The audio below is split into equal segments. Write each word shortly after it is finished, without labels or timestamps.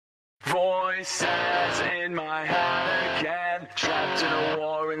Voices in my head again, trapped in a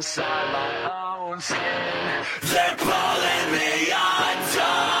war inside my own skin. They're pulling me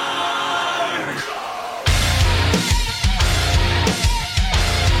undone.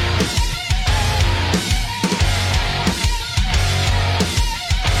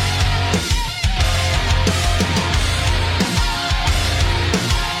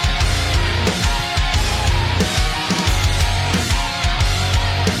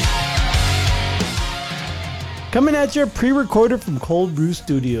 Coming at you pre-recorded from Cold Brew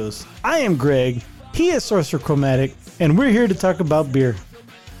Studios. I am Greg, he is Sorcerer Chromatic, and we're here to talk about beer.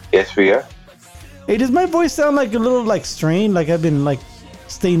 Yes, we are. Hey, does my voice sound like a little like strained, like I've been like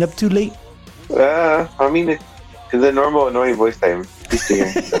staying up too late? I mean, it's the normal annoying voice time.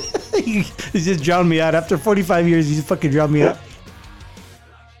 You just drowned me out. After 45 years, you just fucking drowned me out.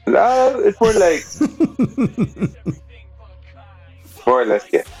 It's more like... more or less,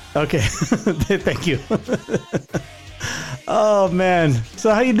 yeah. Okay, thank you. Oh man,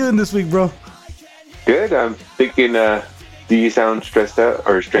 so how you doing this week, bro? Good. I'm thinking. Do you sound stressed out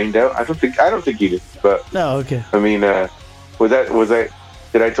or strained out? I don't think you do. But no, okay. I mean, was I?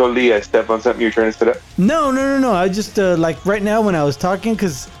 Did I totally step on something you're trying to set up? No. I just like right now when I was talking,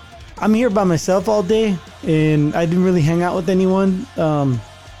 because I'm here by myself all day and I didn't really hang out with anyone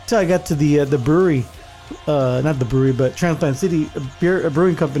till I got to the brewery. Not the brewery, but Transplant City a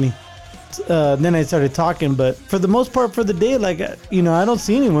brewing company. Then I started talking, but for the most part for the day, like, you know, I don't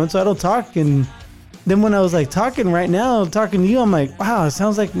see anyone, so I don't talk. And then when I was like talking right now, talking to you, I'm like, wow, it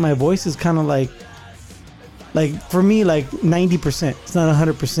sounds like my voice is kind of like for me, like 90%. It's not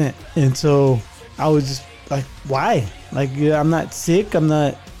 100%. And so I was just like, why? Like, I'm not sick.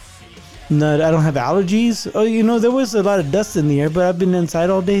 I don't have allergies. Oh, you know, there was a lot of dust in the air, but I've been inside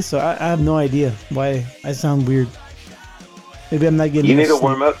all day, so I have no idea why I sound weird. Maybe I'm not getting. You need to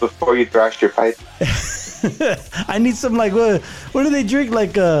warm up before you thrash your pipe. I need some like what do they drink?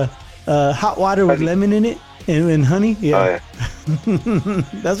 Like hot water with lemon in it and honey. Yeah. Oh, yeah.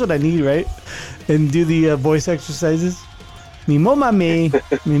 That's what I need, right? And do the voice exercises. Mi mo mame,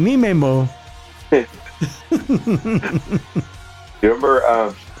 mi me mo. You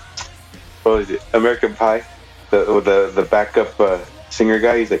remember? What was it? American Pie? The backup singer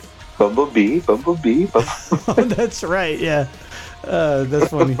guy. He's like, Bumblebee, Bumblebee, Bumblebee. Oh, that's right. Yeah, that's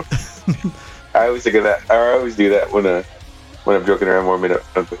funny. I always think of that. I always do that when I'm joking around warming up.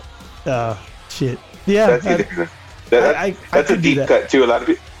 Shit. Yeah. That's a deep cut too. A lot of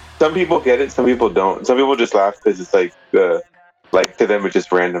people. Some people get it. Some people don't. Some people just laugh because it's like to them it's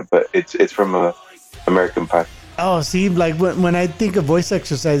just random. But it's from American Pie. Oh, see, like when I think of voice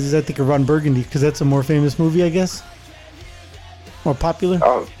exercises, I think of Ron Burgundy because that's a more famous movie, I guess. More popular.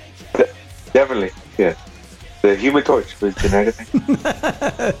 Oh, definitely, yeah. The Human Torch was the night of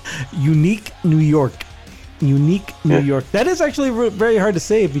thing. Unique New York. That is actually very hard to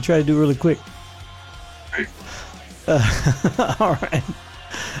say if you try to do it really quick. All right.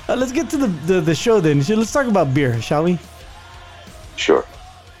 Let's get to the show then. Let's talk about beer, shall we? Sure.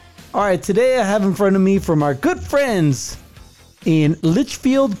 All right, today I have in front of me from our good friends in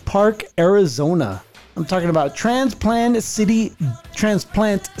Litchfield Park, Arizona. I'm talking about Transplant City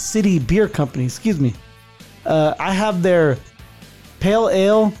Beer Company. Excuse me. I have their pale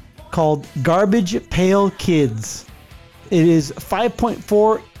ale called Garbage Pail Kids. It is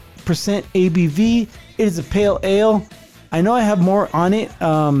 5.4% ABV. It is a pale ale. I know I have more on it.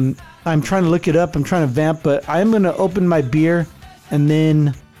 I'm trying to look it up. I'm trying to vamp, but I'm going to open my beer and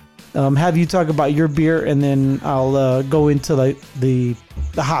then have you talk about your beer, and then I'll go into like the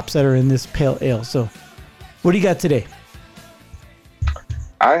hops that are in this pale ale. So, what do you got today?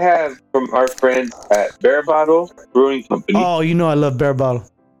 I have from our friends at Bear Bottle Brewing Company. Oh, you know I love Bear Bottle.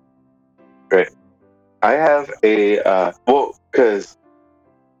 Right. I have because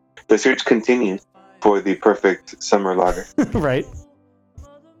the search continues for the perfect summer lager. Right.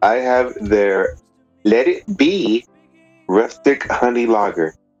 I have their Let It Be Rustic Honey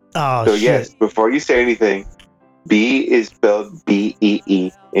Lager. Oh, so shit. Yes, before you say anything, B is spelled B-E-E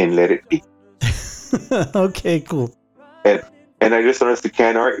in Let It Be. Okay, cool. And I just noticed the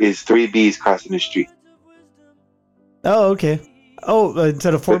can art is 3 B's crossing the street. Oh, okay. Oh,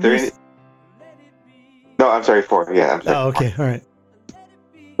 instead of 4 B's? No, I'm sorry, 4. Yeah, I'm sorry. Oh, okay, all right.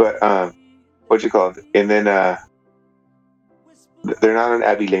 But what you call it? And then they're not on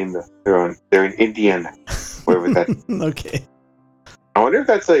Abbey Lane though. They're in Indiana, wherever that. Okay. I wonder if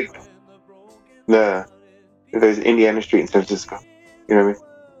that's like if there's Indiana Street in San Francisco. You know what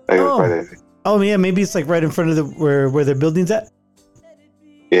I mean? Like, oh yeah, maybe it's like right in front of where their building's at.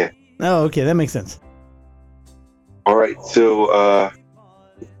 Yeah. Oh, okay, that makes sense. All right, so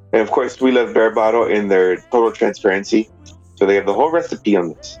And of course, we love Bear Bottle in their total transparency. So they have the whole recipe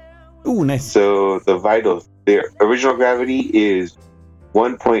on this. Ooh, nice. So the vitals, their original gravity is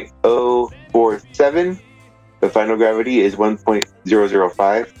 1.047. The final gravity is 1.005.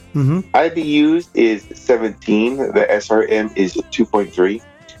 Mm-hmm. IBUs is 17. The SRM is 2.3.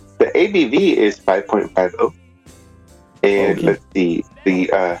 The ABV is 5.50. And let's see,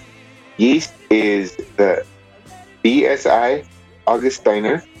 the yeast is the BSI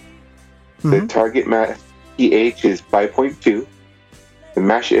Augustiner. Mm-hmm. The target mass pH is 5.2. The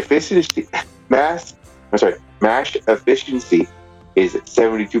mash efficiency is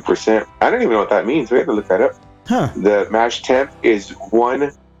 72%. I don't even know what that means. We have to look that up. Huh. The mash temp is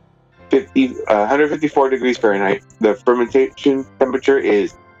 154 degrees Fahrenheit. The fermentation temperature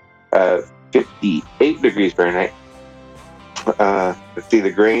is 58 degrees Fahrenheit. Let's see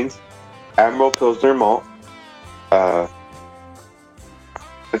the grains. Admiral Pilsner malt. I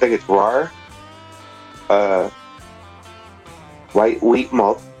think it's RAR. White wheat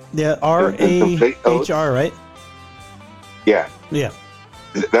malt. Yeah, RAHR, right? Yeah. Yeah.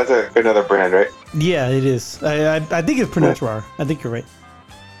 That's another brand, right? Yeah, it is. I think it's pronounced RAR. I think you're right.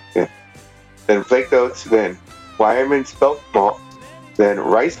 Yeah. Then flaked oats, then Weyermann spelt malt, then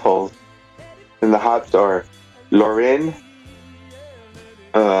rice hulls, and the hops are Lauren.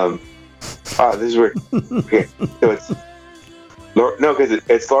 This is weird. Okay, so it's because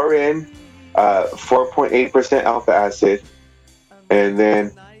it's Lauren, 4.8% alpha acid, and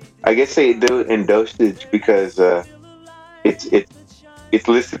then I guess they do it in dosage because it's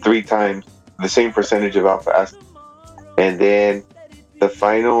listed 3 times the same percentage of alpha acid, and then the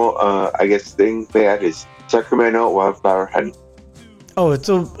final I guess thing they add is Sacramento wildflower honey. Oh, it's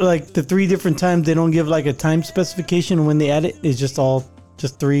so like the 3 different times they don't give like a time specification when they add it. It's just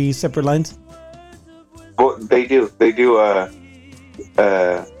 3 separate lines. Well, they do. They don't do a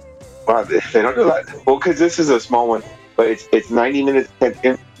lot. Well, because this is a small one, but it's 90 minutes,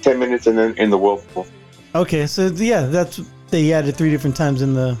 10 minutes, and then in the whirlpool. Okay, so yeah, they added 3 different times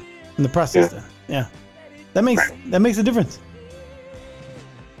in the process. Yeah, that makes a difference.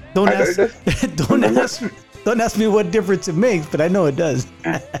 Don't ask me what difference it makes, but I know it does.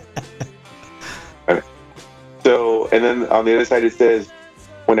 So, and then on the other side it says,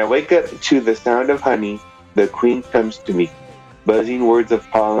 when I wake up to the sound of honey, the queen comes to me. Buzzing words of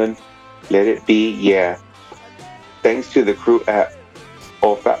pollen, let it be, yeah. Thanks to the crew at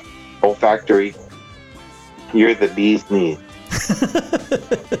Olfactory, you're the bee's knees.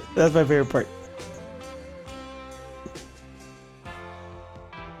 That's my favorite part.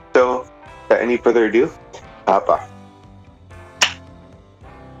 So, without any further ado, Papa.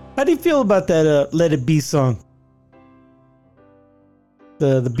 How do you feel about that Let It Be song?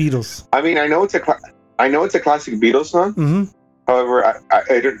 The Beatles. I mean, I know it's a classic Beatles song. Mm-hmm. However, I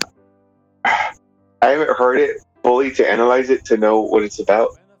haven't heard it fully to analyze it to know what it's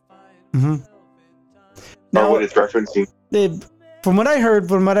about. Mm-hmm. Or what it's referencing. From what I heard,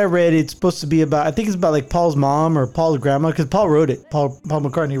 from what I read, it's supposed to be about, I think it's about like Paul's mom or Paul's grandma, because Paul wrote it. Paul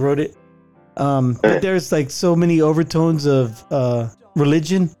McCartney wrote it. But there's like so many overtones of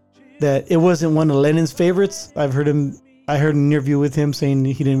religion that it wasn't one of Lennon's favorites. I heard an interview with him saying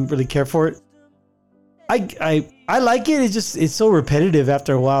he didn't really care for it. I like it. It's so repetitive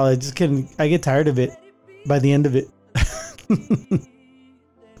after a while. I get tired of it by the end of it. Does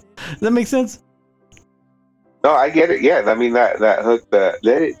that make sense? No, I get it. Yeah, I mean that hook, the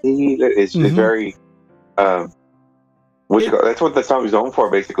 "Let It Be," is very. That's what the song is known for,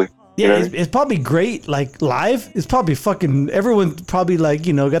 basically. Yeah, it's probably great. Like live, it's probably fucking. Everyone probably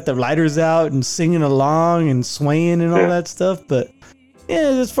got their lighters out and singing along and swaying and all that stuff. But yeah,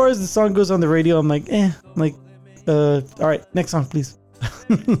 as far as the song goes on the radio, I'm like, all right, next song, please.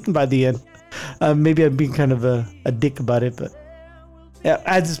 By the end, maybe I'm being kind of a dick about it, but yeah,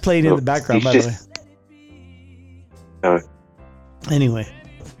 I just played in the background. By the way. Anyway,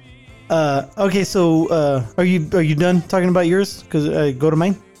 okay, so are you done talking about yours? Because go to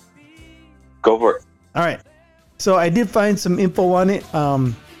mine. Go for it. All right. So I did find some info on it.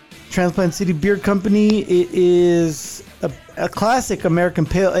 Transplant City Beer Company. It is a classic American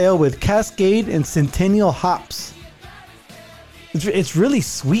pale ale with Cascade and Centennial hops. It's really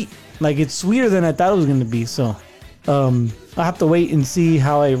sweet. Like it's sweeter than I thought it was going to be. So I'll have to wait and see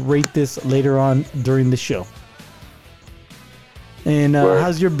how I rate this later on during the show. And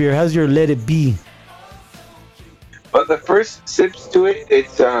how's your beer? How's your Let It Be? Well, the first sips to it,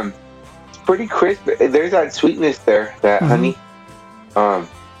 it's pretty crisp. There's that sweetness there, that honey,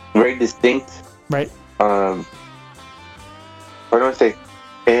 very distinct. Right. What do I say?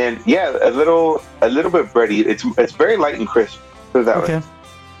 And yeah, a little bit bready. It's very light and crisp. Put it that way.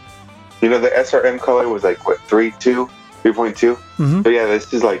 You know, the SRM color was like what 3.2. Mm-hmm. But yeah,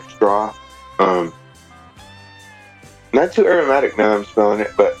 this is like straw. Not too aromatic now that I'm smelling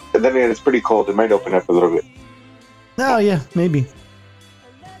it, but then again, it's pretty cold. It might open up a little bit. Oh yeah, maybe.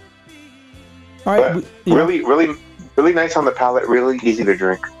 All right. But really, really, really nice on the palate. Really easy to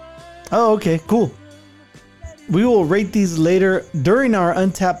drink. Oh, okay, cool. We will rate these later during our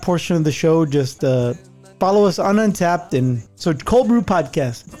Untapped portion of the show. Just follow us on Untapped and search Cold Brew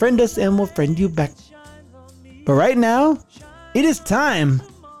Podcast. Friend us and we'll friend you back. But right now, it is time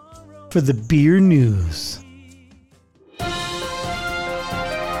for the beer news.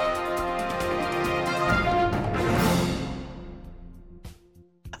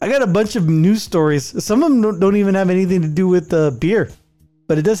 I got a bunch of news stories. Some of them don't even have anything to do with beer,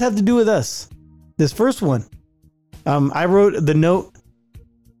 but it does have to do with us. This first one, I wrote the note,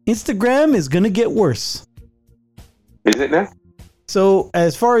 Instagram is going to get worse. Is it now? So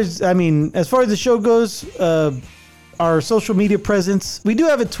as far as the show goes, our social media presence, we do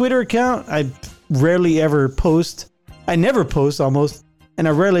have a Twitter account. I rarely ever post. I never post almost, and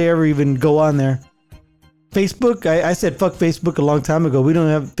I rarely ever even go on there. Facebook, I said fuck Facebook a long time ago. We don't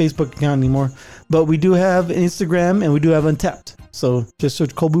have a Facebook account anymore, but we do have Instagram and we do have Untapped. So just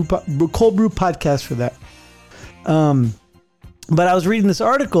search Cold Brew Podcast for that. But I was reading this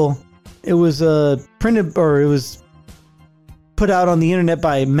article. It was printed, or it was put out on the internet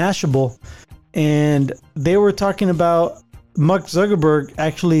by Mashable, and they were talking about Mark Zuckerberg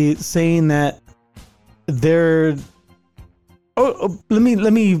actually saying that they're.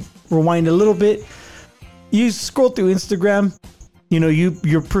 Let me rewind a little bit. You scroll through Instagram, you know,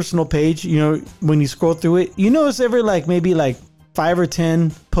 your personal page, you know, when you scroll through it, you notice every maybe 5 or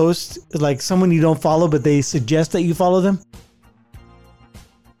 10 posts, like someone you don't follow, but they suggest that you follow them.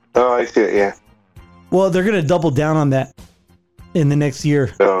 Oh, I see it, yeah. Well, they're going to double down on that in the next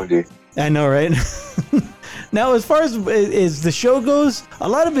year. Oh, dude. I know, right? Now, as far as the show goes, a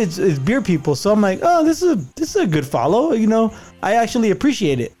lot of it is beer people. So I'm like, oh, this is a good follow. You know, I actually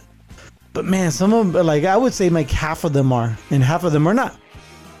appreciate it. But man, some of them, I would say half of them are, and half of them are not.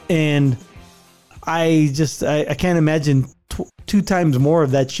 And I can't imagine 2 times more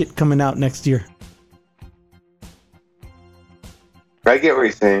of that shit coming out next year. I get what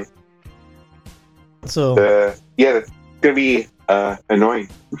you're saying. So yeah, it's gonna be annoying.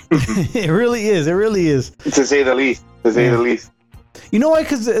 It really is. It really is. To say the least. You know why?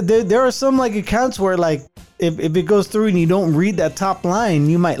 Because there are some accounts where if it goes through and you don't read that top line,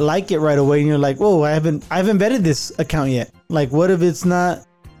 you might like it right away, and you're like, whoa, I haven't vetted this account yet. What if it's not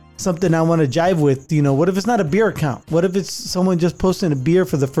something I want to jive with? You know, what if it's not a beer account? What if it's someone just posting a beer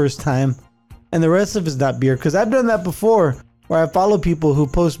for the first time and the rest of it's not beer? Because I've done that before, where I follow people who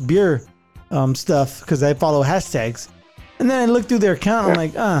post beer stuff because I follow hashtags, and then I look through their account and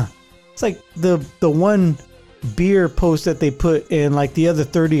I'm like, it's like the one beer post that they put in, the other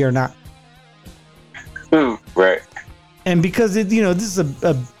 30 are not. Right. And because this is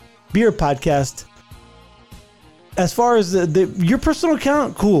a beer podcast, as far as your personal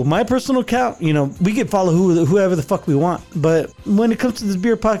account, cool. My personal account, we can follow whoever the fuck we want. But when it comes to this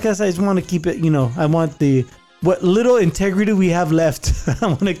beer podcast, I just want to keep it, I want what little integrity we have left, I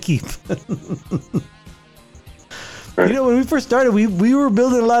want to keep. Right. When we first started, we were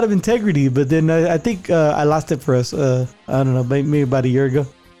building a lot of integrity, but then I think I lost it for us. I don't know, maybe about a year ago.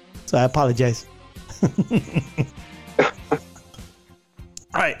 So I apologize.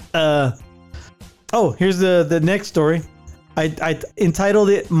 All right. Here's the next story. I entitled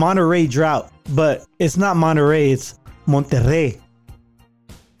it Monterrey Drought, but it's not Monterrey, it's Monterrey.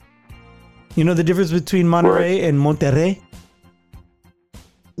 You know the difference between Monterrey and Monterrey?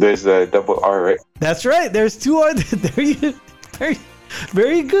 There's a double R, right? That's right. There's 2 R. There you very,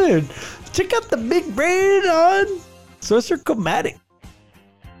 very good. Check out the big brain on Sorcerer Chromatic.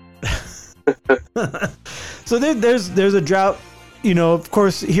 So there's a drought. Of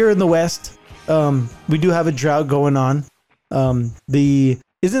course, here in the West, we do have a drought going on.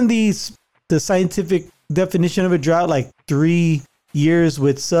 Isn't the scientific definition of a drought 3 years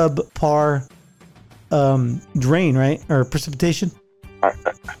with subpar rain, right, or precipitation?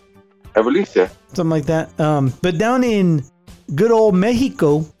 I believe so. Something like that. But down in good old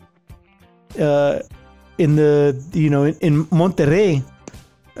Mexico, in Monterrey,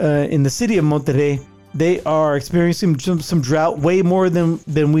 in the city of Monterrey, they are experiencing some drought, way more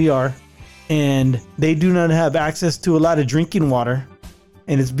than we are, and they do not have access to a lot of drinking water,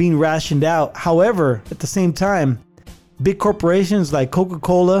 and it's being rationed out. However, at the same time, big corporations like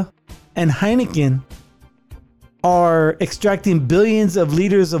Coca-Cola and Heineken are extracting billions of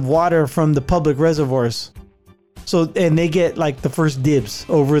liters of water from the public reservoirs. So and they get like the first dibs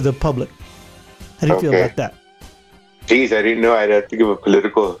over the public. How do you feel about that? Geez, I didn't know I'd have to give a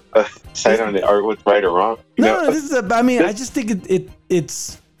political side on it, or what's right or wrong. No, this is. I just think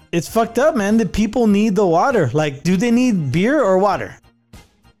it's fucked up, man. The people need the water. Like, do they need beer or water?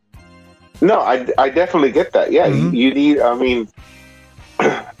 No, I definitely get that. Yeah, you need. I mean,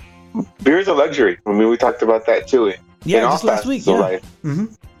 beer is a luxury. I mean, we talked about that too. Yeah, just last week. Yeah. Life.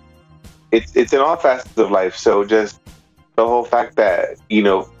 It's in all facets of life. So just the whole fact that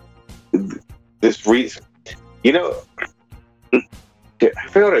this reason, I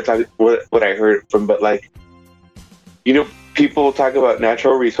forgot what I heard from, but like, people talk about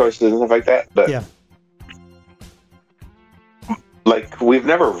natural resources and stuff like that, but yeah. Like, we've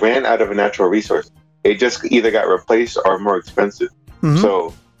never ran out of a natural resource. It just either got replaced or more expensive.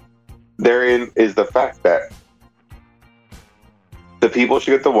 So therein is the fact that the people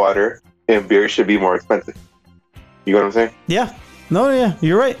should get the water and beer should be more expensive. You know what I'm saying? Yeah. No, yeah,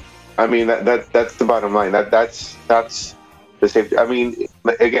 you're right. I mean, that's the bottom line. That's the safety. I mean,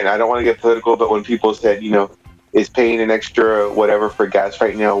 again, I don't want to get political, but when people said, is paying an extra whatever for gas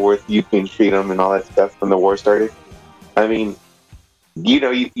right now worth Ukraine freedom and all that stuff when the war started? I mean,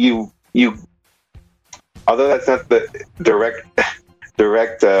 you although that's not the direct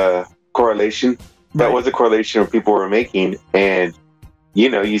correlation, that was a correlation people were making, and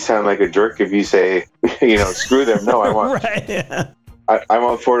you sound like a jerk if you say, screw them. No, I want right, yeah. I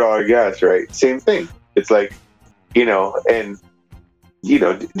want $4 gas, right? Same thing. It's like, and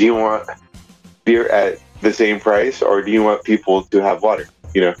do you want beer at the same price, or do you want people to have water?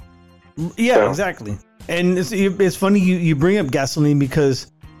 Yeah, so. Exactly. And it's funny you bring up gasoline, because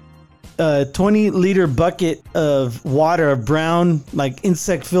a 20-liter bucket of water, of brown, like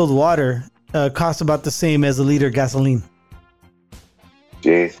insect-filled water, costs about the same as a liter of gasoline.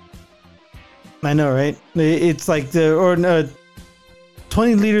 Jeez. I know, right? It's like 20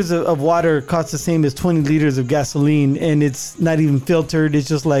 liters of water costs the same as 20 liters of gasoline, and it's not even filtered. It's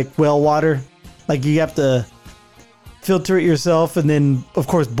just like well water. Like, you have to filter it yourself, and then of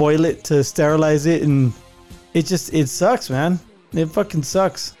course boil it to sterilize it, and it sucks, man. It fucking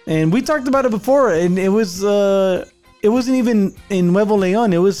sucks. And we talked about it before, and it wasn't even in Nuevo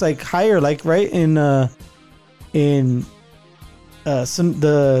León. It was like higher, like right in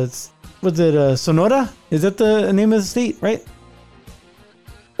Sonora? Is that the name of the state, right?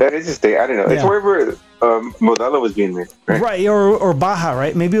 That is a state. I don't know. It's wherever Modelo was being made, right? Right, or Baja,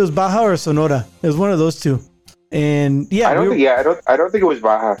 right? Maybe it was Baja or Sonora. It was one of those two. And I don't think it was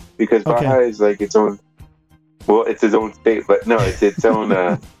Baja, because Baja is like its own. Well, it's its own state, but no, it's its own.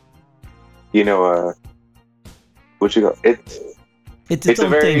 What you go? It's a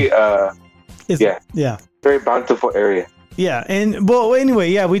very very bountiful area. Yeah, and well,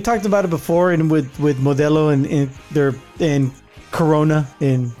 anyway, yeah, we talked about it before, and with Modelo and Corona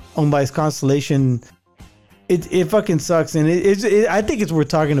and owned by Constellation. It fucking sucks, and I think it's worth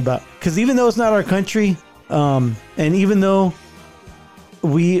talking about, because even though it's not our country, and even though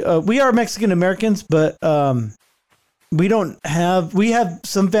we are Mexican Americans, but we have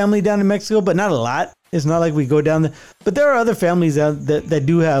some family down in Mexico, but not a lot. It's not like we go down there, but there are other families that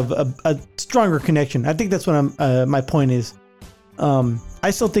do have a stronger connection. I think that's what my point is.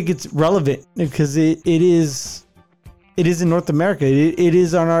 I still think it's relevant, because it is in North America. It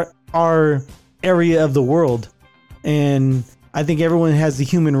is on our area of the world, and I think everyone has the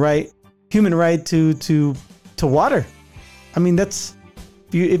human right to water. I mean, that's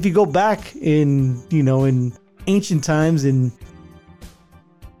if you go back in ancient times, in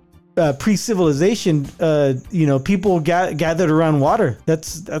pre-civilization, people gathered around water.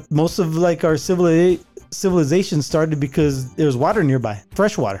 That's most of like our civilization started because there was water nearby,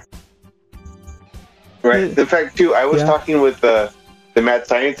 fresh water. Right. The fact too, I was talking with the mad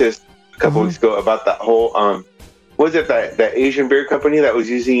scientist a couple weeks ago about that whole was it that Asian beer company that was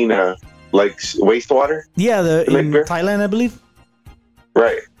using like wastewater? Yeah, in Thailand, I believe.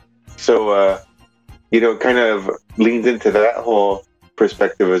 Right. So kind of leans into that whole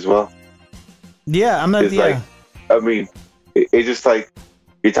perspective as well. Yeah, I'm not. It's like, I mean, it's just like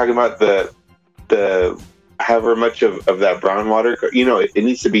you're talking about the however much of that brown water, it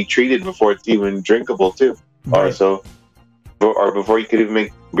needs to be treated before it's even drinkable too, right. or before you could even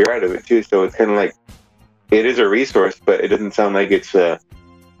make beer out of it too. So it's kind of like it is a resource, but it doesn't sound like it's a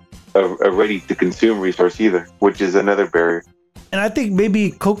ready to consume resource either, which is another barrier. And I think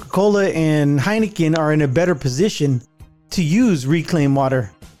maybe Coca-Cola and Heineken are in a better position to use reclaimed water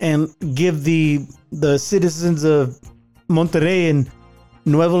and give the citizens of Monterrey and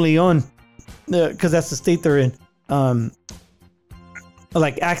Nuevo León, because that's the state they're in,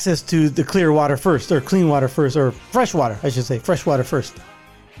 like access to the clear water first, or clean water first, or fresh water, I should say, fresh water first.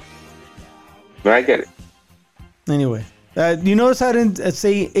 No, I get it. Anyway, you notice I didn't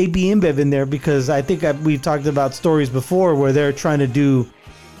say AB InBev in there because I think we've talked about stories before where they're trying to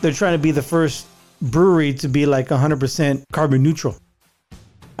be the first brewery to be like 100% carbon neutral.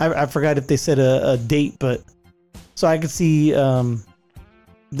 I forgot if they said a date, but so I could see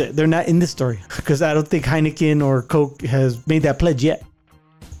they're not in this story because I don't think Heineken or Coke has made that pledge yet.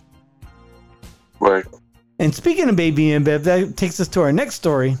 Right. And speaking of AB InBev, that takes us to our next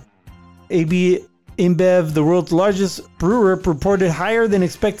story. AB InBev, the world's largest brewer, reported higher than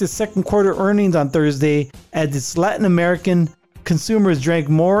expected second quarter earnings on Thursday as its Latin American consumers drank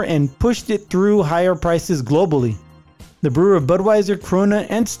more and pushed it through higher prices globally. The brewer of Budweiser, Corona,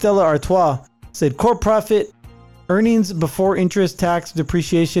 and Stella Artois said core profit, earnings before interest, tax,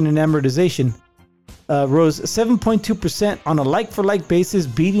 depreciation, and amortization, rose 7.2% on a like-for-like basis,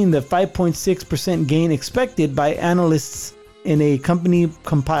 beating the 5.6% gain expected by analysts in a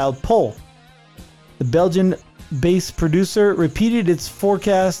company-compiled poll. The Belgian-based producer repeated its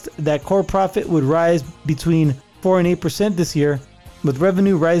forecast that core profit would rise between 4 and 8% this year, with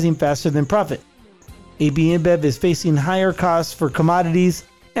revenue rising faster than profit. AB InBev is facing higher costs for commodities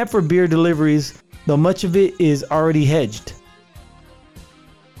and for beer deliveries, though much of it is already hedged.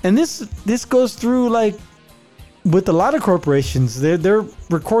 And this goes through like with a lot of corporations. They're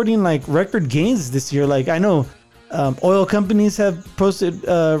recording like record gains this year. Like I know oil companies have posted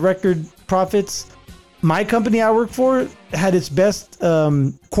record profits. My company I work for had its best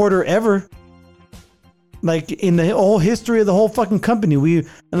quarter ever. Like in the whole history of the whole fucking company,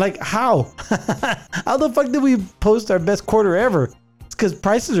 how the fuck did we post our best quarter ever? It's because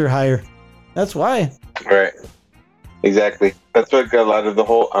prices are higher. That's why. Right. Exactly. That's what a lot of the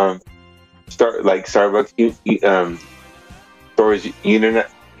whole Starbucks stores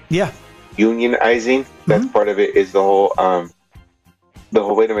unionizing. That's part of it. Is the whole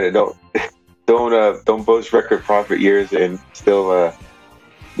wait a minute, don't boast record profit years and still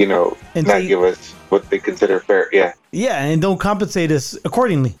and not give us what they consider fair. Yeah, and don't compensate us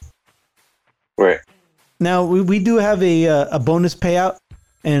accordingly. Right. Now we do have a bonus payout,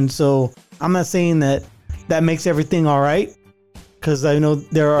 and so I'm not saying that makes everything all right, because I know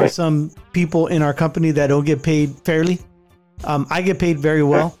there are some people in our company that don't get paid fairly. I get paid very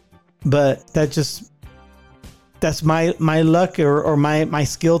well, but that's my luck or my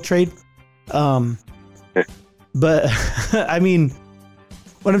skill trade. But I mean,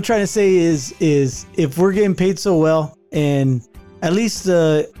 what I'm trying to say is if we're getting paid so well, and at least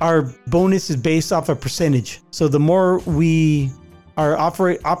our bonus is based off a percentage. So the more our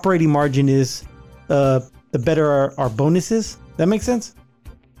operating margin is, the better our bonus is. That makes sense?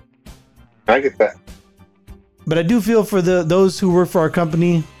 I get that. But I do feel for those who work for our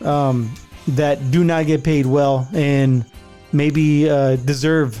company that do not get paid well and maybe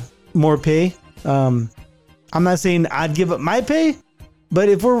deserve more pay. I'm not saying I'd give up my pay, but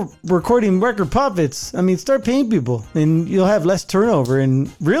if we're recording record profits, I mean, start paying people and you'll have less turnover.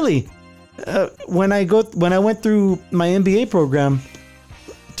 And really, when I went through my MBA program,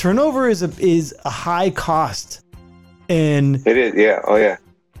 turnover is a high cost. And it is, yeah. Oh yeah.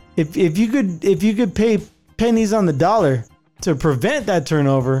 If you could pay pennies on the dollar to prevent that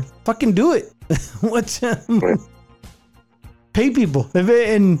turnover, fucking do it. Pay people.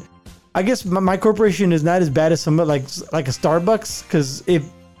 And I guess my corporation is not as bad as some like a Starbucks, because if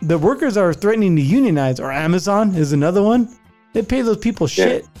the workers are threatening to unionize, or Amazon is another one, they pay those people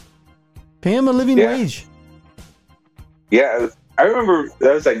shit. Pay them a living wage. Yeah, I remember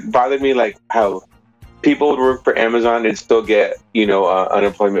that was like bothered me, like how people would work for Amazon and still get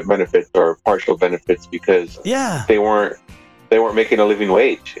unemployment benefits or partial benefits because they weren't making a living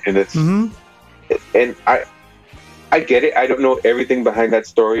wage, and it's and I get it. I don't know everything behind that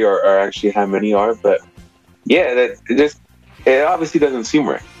story or actually how many are, but it obviously doesn't seem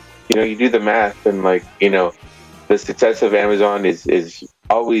right. You do the math, and the success of Amazon is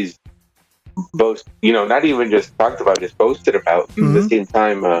always not even just talked about, just boasted about. At the same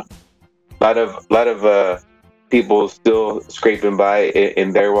time, a lot of people still scraping by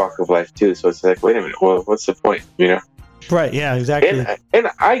in their walk of life too. So it's like, wait a minute, well, what's the point? Right? Yeah, exactly. And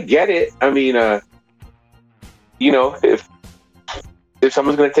I get it. I mean, if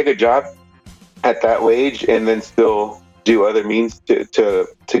someone's going to take a job at that wage and then still do other means to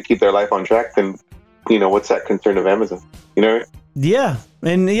keep their life on track, then what's that concern of Amazon? Yeah,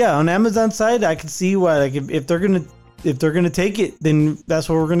 and on Amazon side, I can see why. Like if they're gonna take it, then that's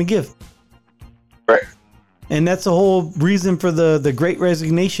what we're gonna give. Right. And that's the whole reason for the Great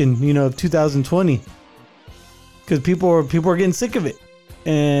Resignation, of 2020, because people are getting sick of it.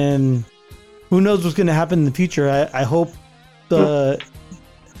 and who knows what's gonna happen in the future. I hope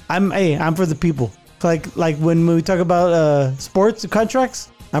I'm for the people. Like when we talk about sports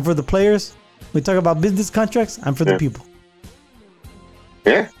contracts, I'm for the players. We talk about business contracts, I'm for the people.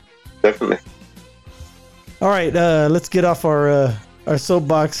 Yeah, definitely. All right, let's get off our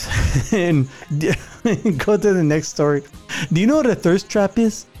soapbox and go to the next story. Do you know what a thirst trap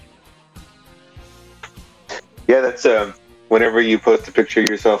is? Yeah, that's whenever you post a picture of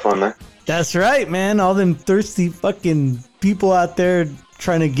yourself online. That's right, man. All them thirsty fucking people out there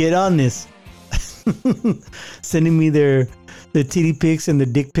trying to get on this. Sending me their titty pics and the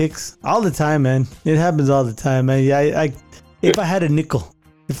dick pics all the time, man. It happens all the time, man. If I had a nickel,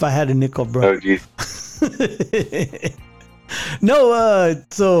 bro. Oh, jeez. No,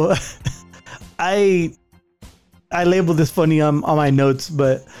 so I labeled this funny on my notes,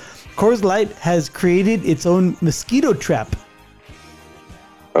 but Coors Light has created its own mosquito trap.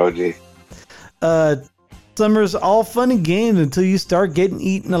 Oh, geez. Summer's all fun and games until you start getting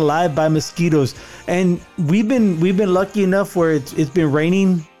eaten alive by mosquitoes. And we've been lucky enough where it's been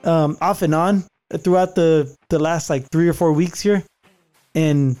raining off and on throughout the last like 3 or 4 weeks here.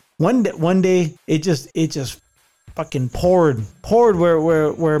 And one day it just fucking poured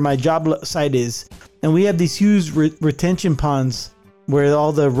where my job site is. And we have these huge retention ponds where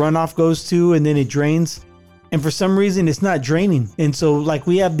all the runoff goes to, and then it drains. And for some reason, it's not draining. And so, like,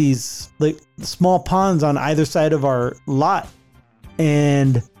 we have these like small ponds on either side of our lot.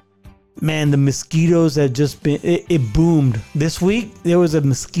 And man, the mosquitoes have just been, it boomed. This week, there was a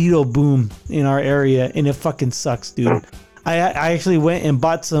mosquito boom in our area, and it fucking sucks, dude. I actually went and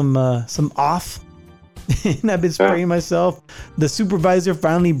bought some off, and I've been spraying myself. The supervisor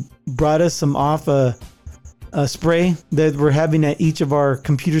finally brought us some off spray that we're having at each of our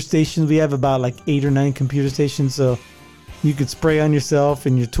computer stations. We have about like 8 or 9 computer stations, so you could spray on yourself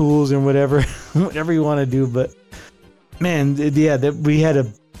and your tools and whatever you want to do. But man, yeah,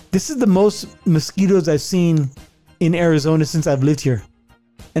 this is the most mosquitoes I've seen in Arizona since I've lived here,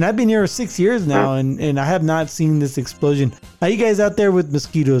 and I've been here 6 years now, and I have not seen this explosion. Are you guys out there with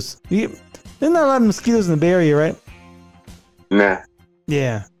mosquitoes? There's not a lot of mosquitoes in the Bay Area, right? Nah.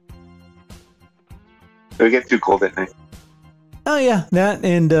 Yeah. It get too cold at night. Oh yeah, that,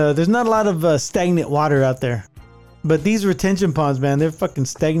 and there's not a lot of stagnant water out there. But these retention ponds, man, they're fucking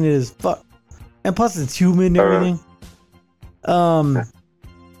stagnant as fuck. And plus it's humid and everything. So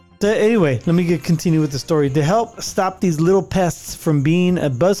anyway, let me continue with the story. To help stop these little pests from being a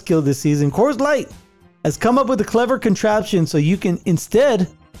buzzkill this season, Coors Light has come up with a clever contraption so you can instead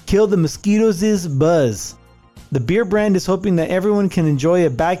kill the mosquitoes' buzz. The beer brand is hoping that everyone can enjoy a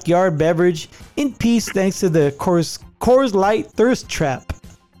backyard beverage in peace thanks to the Coors Light Thirst Trap,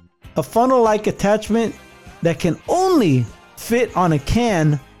 a funnel-like attachment that can only fit on a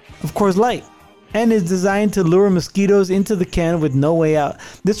can of Coors Light and is designed to lure mosquitoes into the can with no way out.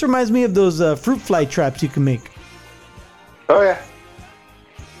 This reminds me of those fruit fly traps you can make. Oh, yeah.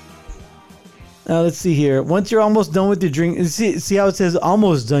 Now let's see here. Once you're almost done with your drink, see how it says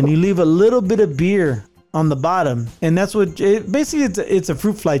almost done. You leave a little bit of beer on the bottom, and that's what basically it's a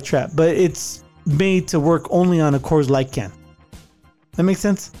fruit fly trap, but it's made to work only on a Coors Light can. That makes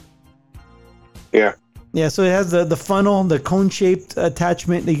sense? Yeah. Yeah, so it has the funnel, the cone-shaped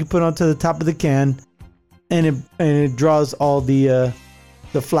attachment that you put onto the top of the can, and it draws all the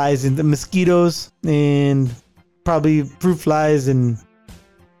flies and the mosquitoes and probably fruit flies and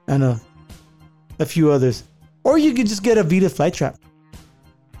I don't know, a few others. Or you could just get a Vita fly trap.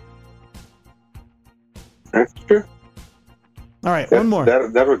 That's true. All right, one more.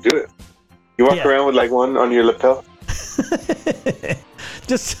 That'll do it. You walk around with like one on your lapel?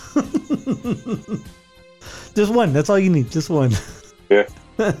 Just one. That's all you need. Just one. Yeah.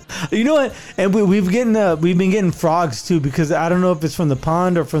 You know what? And we've been getting frogs too, because I don't know if it's from the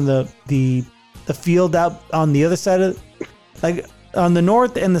pond or from the field out on the other side of, like on the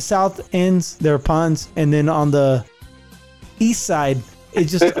north and the south ends there are ponds, and then on the east side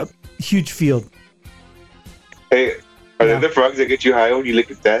it's just a huge field. Hey, are there the frogs that get you high when you look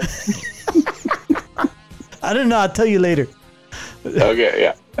at that? I don't know. I'll tell you later. Okay,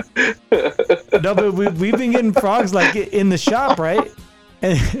 yeah. No, but we've been getting frogs like in the shop, right?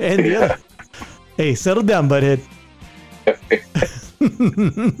 And the other. Hey, settle down, butthead.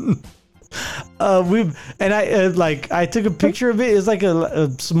 I took a picture of it. It's like a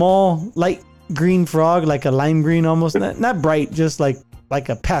small light green frog, like a lime green almost, not bright, just like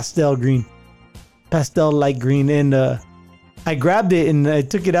a pastel light green. And I grabbed it and I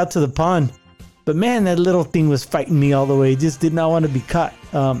took it out to the pond. But man, that little thing was fighting me all the way. It just did not want to be caught.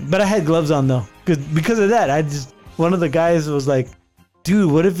 But I had gloves on though, because of that. One of the guys was like,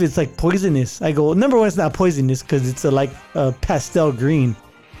 dude, what if it's like poisonous? I go, number one, it's not poisonous because it's a pastel green.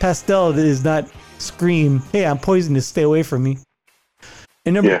 Pastel is not scream, hey, I'm poisonous, stay away from me.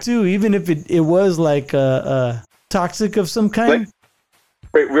 And number two, even if it was like toxic of some kind.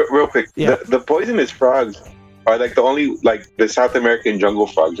 Wait, real quick. Yeah. The poisonous frogs are like the only, like the South American jungle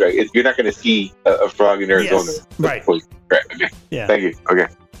frogs, right? You're not going to see a frog in Arizona. Yes, right. Right. Okay. Yeah. Thank you. Okay.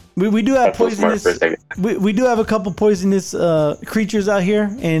 We do have I feel smart poisonous. for a second. We do have a couple poisonous creatures out here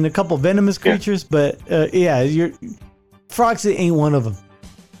and a couple venomous creatures, but frogs ain't one of them.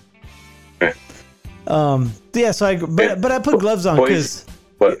 Okay. So I put gloves on because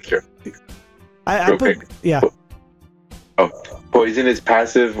Sure. I put Poison is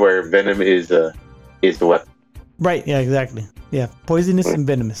passive, where venom is the what? Right. Yeah. Exactly. Yeah. Poisonous and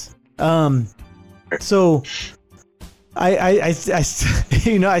venomous. So I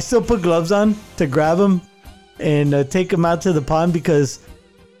still put gloves on to grab them and take them out to the pond because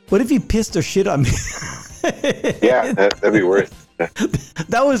what if he pissed or shit on me? Yeah, that'd be worse.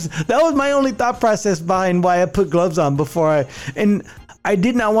 That was my only thought process behind why I put gloves on before I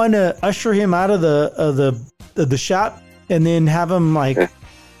did not want to usher him out of the shop and then have him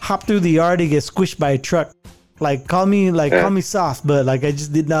hop through the yard and get squished by a truck. Like call me soft, but I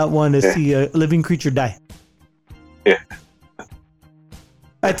just did not want to see a living creature die. Yeah.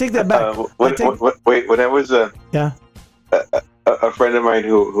 I take that back. Wait, when I was a friend of mine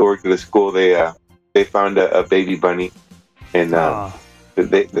who worked at a school, they found a baby bunny, and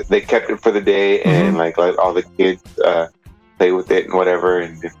they kept it for the day, and like all the kids play with it and whatever,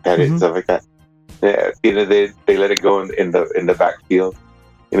 and pet it and stuff like that. Yeah, they let it go in the backfield,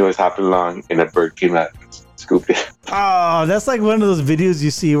 and it was hopping along, and a bird came out and scooped it. Oh, that's like one of those videos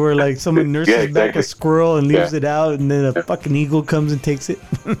you see where someone nurses back a squirrel and leaves it out, and then a fucking eagle comes and takes it.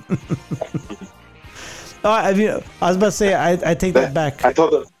 I was about to say I take that back. I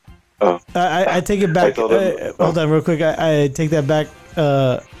told them. Oh. I take it back. Hold on, real quick. I take that back.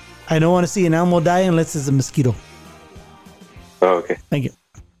 I don't want to see an animal die unless it's a mosquito. Oh, okay. Thank you.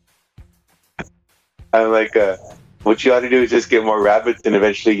 I'm like, what you ought to do is just get more rabbits, and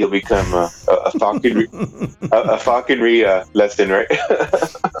eventually you'll become a falconry, a falconry lesson, right?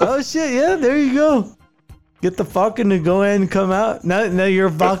 Oh shit! Yeah, there you go. Get the falcon to go in and come out. Now you're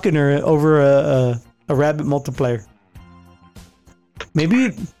a falconer over a rabbit multiplier. Maybe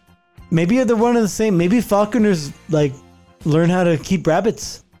they're one of the same. Maybe falconers learn how to keep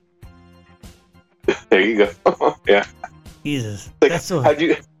rabbits. There you go. Yeah. Jesus. Like, that's so. How'd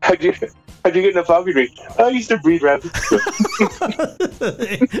you get in the falconry? I used to breed rabbits.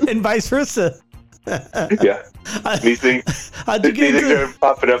 And vice versa. Yeah. These things are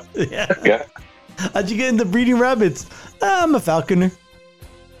popping up. Yeah. How'd you get into breeding rabbits? I'm a falconer.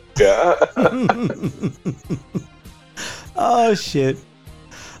 Yeah. Oh shit.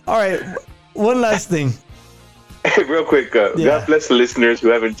 All right. One last thing. Hey, real quick. God bless the listeners who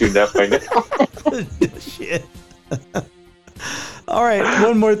haven't tuned up by now. Shit. All right.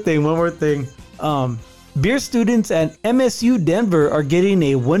 One more thing. Beer students at MSU Denver are getting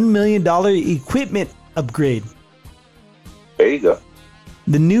a $1 million equipment upgrade. There you go.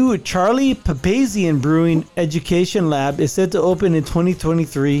 The new Charlie Papazian Brewing Education Lab is set to open in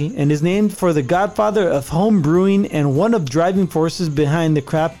 2023 and is named for the godfather of home brewing and one of driving forces behind the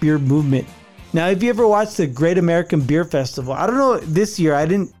craft beer movement. Now, if you ever watched the Great American Beer Festival, I don't know this year. I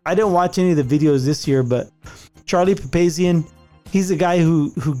didn't watch any of the videos this year, but Charlie Papazian, he's the guy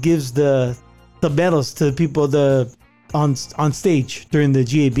who gives the medals to the people on stage during the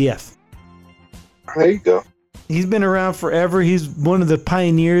GABF. There you go. He's been around forever. He's one of the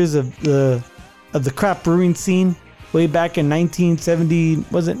pioneers of the craft brewing scene way back in 1970.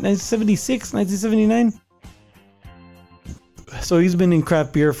 Was it 1976, 1979? So he's been in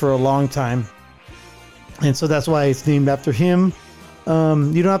craft beer for a long time. And so that's why it's named after him.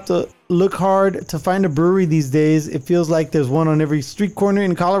 You don't have to look hard to find a brewery these days. It feels like there's one on every street corner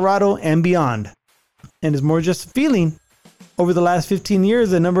in Colorado and beyond. And it's more just a feeling. Over the last 15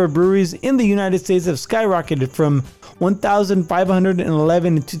 years, the number of breweries in the United States have skyrocketed from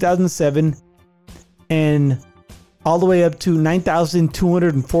 1,511 in 2007 and all the way up to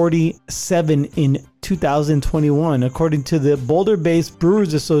 9,247 in 2021, according to the Boulder-based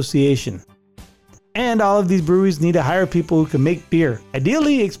Brewers Association. And all of these breweries need to hire people who can make beer,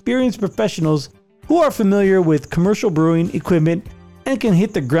 ideally experienced professionals who are familiar with commercial brewing equipment and can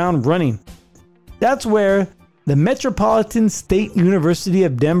hit the ground running. That's where the Metropolitan State University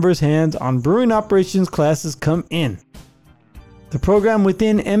of Denver's hands-on brewing operations classes come in. The program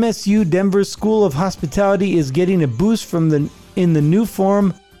within MSU Denver's School of Hospitality is getting a boost in the new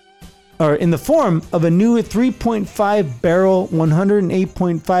form or in the form of a new 3.5 barrel,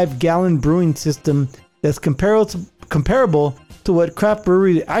 108.5 gallon brewing system that's comparable to what craft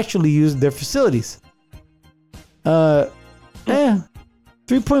breweries actually use in their facilities.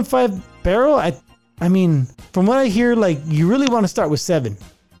 3.5 barrel. I mean, from what I hear, like, you really want to start with 7.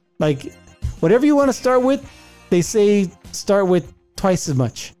 Like, whatever you want to start with, they say start with twice as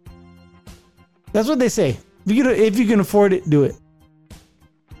much. That's what they say. If you can afford it, do it.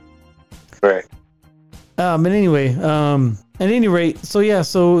 Right. But anyway, at any rate,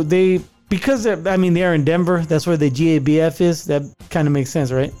 so they, because they are in Denver, that's where the GABF is. That kind of makes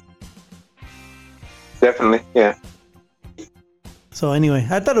sense, right? Definitely, yeah. So anyway,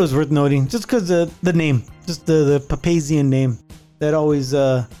 I thought it was worth noting, just because the name, just the Papazian name, that always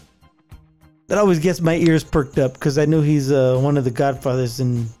gets my ears perked up, because I know he's one of the Godfathers,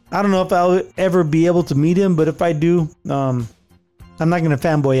 and I don't know if I'll ever be able to meet him, but if I do, I'm not gonna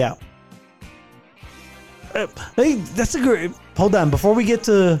fanboy out. Hey, that's a great. Hold on, before we get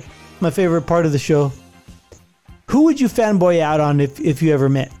to my favorite part of the show, who would you fanboy out on if you ever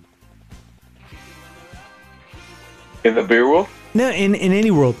met? In the beer world? No, in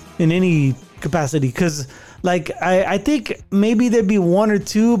any world, in any capacity, because like I think maybe there'd be one or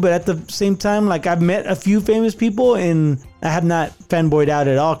two, but at the same time, like, I've met a few famous people and I have not fanboyed out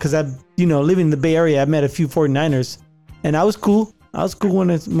at all, because I've, living in the Bay Area, I've met a few 49ers and I was cool. I was cool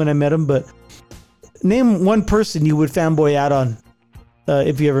when I met them. But name one person you would fanboy out on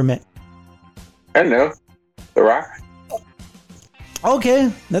if you ever met. I don't know. The Rock.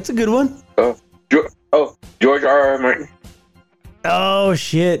 Okay, that's a good one. George R.R. Martin. Oh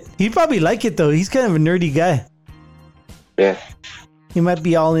shit, he'd probably like it though. He's kind of a nerdy guy. Yeah. He might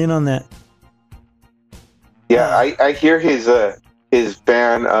be all in on that. Yeah, I hear his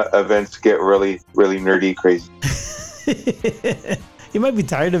fan events get really, really nerdy, crazy. He might be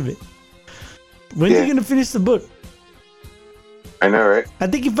tired of it. When's he gonna finish the book? I know, right? I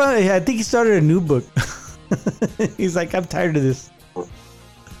think he started a new book. He's like, I'm tired of this.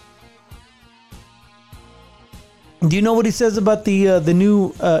 Do you know what he says about the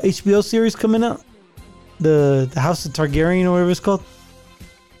new HBO series coming out? The House of Targaryen or whatever it's called?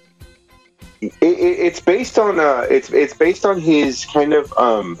 It's based on it's based on his kind of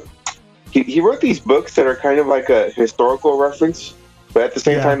he wrote these books that are kind of like a historical reference, but at the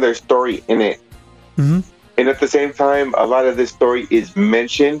same time there's story in it. Mm-hmm. And at the same time, a lot of this story is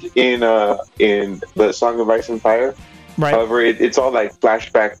mentioned in the Song of Ice and Fire. Right. However, it's all like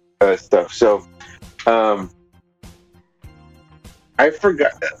flashback stuff. So I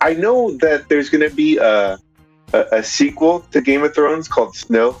forgot. I know that there's going to be a sequel to Game of Thrones called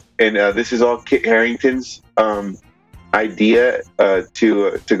Snow, and this is all Kit Harington's idea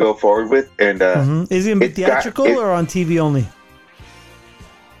to go forward with. And is it going to be theatrical or on TV only?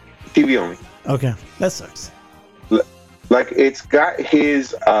 TV only. Okay, that sucks. Like, it's got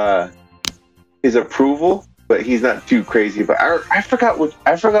his approval, but he's not too crazy. But I forgot which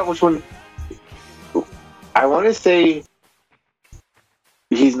one. I want to say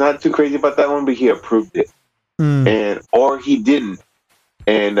he's not too crazy about that one, but he approved it, or he didn't.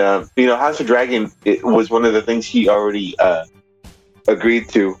 And House of Dragon, it was one of the things he already agreed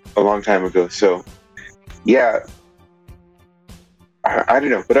to a long time ago. So yeah, I don't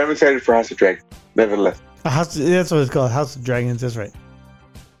know, but I'm excited for House of Dragon. Nevertheless, that's what it's called, House of Dragons. That's right.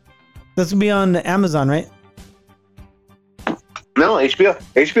 That's gonna be on Amazon, right? No, HBO.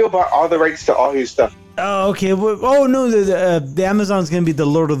 HBO bought all the rights to all his stuff. Oh, okay. Oh no, the Amazon's gonna be the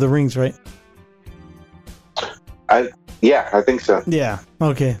Lord of the Rings, right? I think so. Yeah.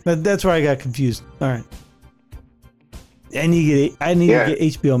 Okay. That's where I got confused. All right. I need to get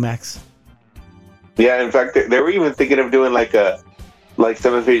HBO Max. Yeah. In fact, they were even thinking of doing like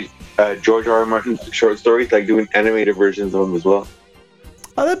some of his George R.R. Martin short stories, like doing animated versions of them as well.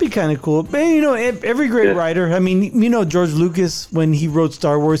 Oh, that'd be kind of cool. Man, every great writer. I mean, George Lucas, when he wrote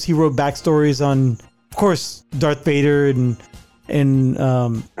Star Wars, he wrote backstories on, of course, Darth Vader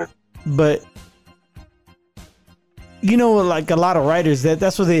and but like a lot of writers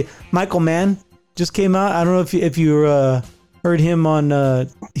that's what Michael Mann just came out. I don't know if you heard him on.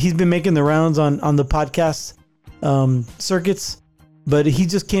 He's been making the rounds on the podcast circuits, but he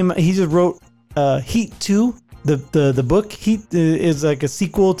just wrote Heat 2. The book Heat is like a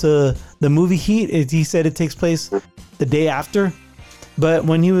sequel to the movie Heat. He said it takes place the day after. But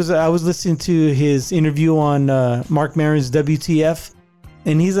when I was listening to his interview on Mark Maron's WTF,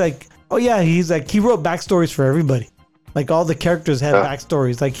 and he's like, oh yeah, he wrote backstories for everybody. Like, all the characters have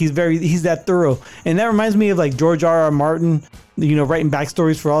backstories. Like, he's that thorough. And that reminds me of like George R.R. Martin, writing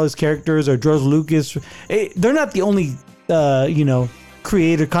backstories for all his characters, or George Lucas. They're not the only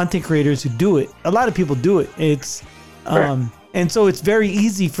content creators who do it. A lot of people do it. It's and so it's very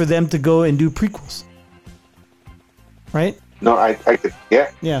easy for them to go and do prequels. Right? No, I could,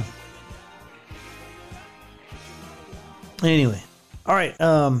 yeah. Yeah. Anyway. All right.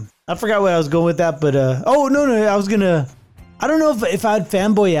 I forgot where I was going with that, but oh no, I don't know if I'd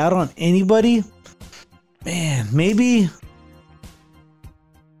fanboy out on anybody. Man, maybe.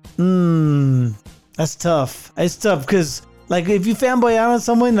 That's tough. It's tough because, like, if you fanboy out on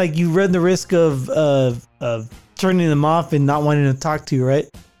someone, like, you run the risk of turning them off and not wanting to talk to you, right?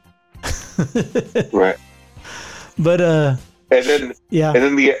 Right. But and then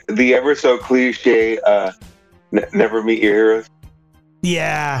the ever so cliche never meet your heroes.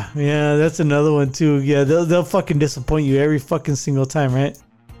 Yeah, that's another one too. Yeah, they'll fucking disappoint you every fucking single time, right?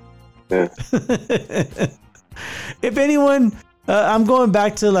 Yeah. If anyone, I'm going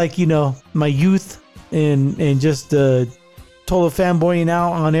back to, like, you know, my youth and just total fanboying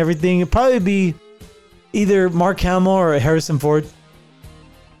out on everything. It'd probably be either Mark Hamill or Harrison Ford.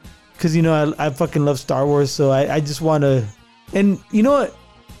 Because, you know, I fucking love Star Wars, so I just want to. And you know what?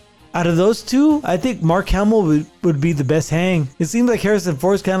 Out of those two, I think Mark Hamill would be the best hang. It seems like Harrison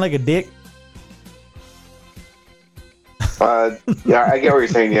Ford's kind of like a dick. Yeah, I get what you're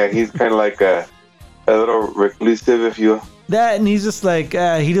saying. Yeah, he's kind of like a little reclusive, if you will. That, and he's just like,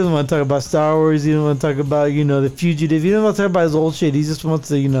 he doesn't want to talk about Star Wars. He doesn't want to talk about, you know, The Fugitive. He doesn't want to talk about his old shit. He just wants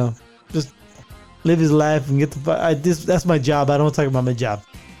to, you know, just live his life and get the. That's my job. I don't want to talk about my job.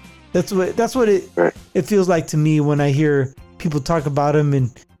 That's what it feels like to me when I hear people talk about him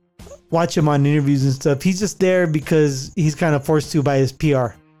and watch him on interviews and stuff. He's just there because he's kind of forced to by his PR.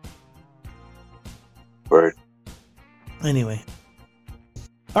 Word. Anyway.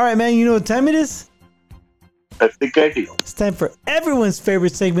 All right, man. You know what time it is? I think I do. It's time for everyone's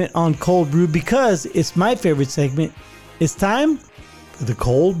favorite segment on Cold Brew because it's my favorite segment. It's time for the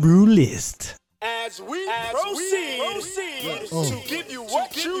Cold Brew List. As we proceed to give you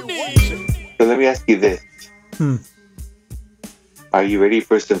what you need. So let me ask you this. Are you ready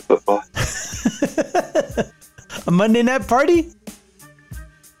for some football? A Monday night party?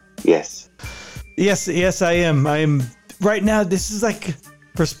 Yes. Yes, I am. I am right now. This is like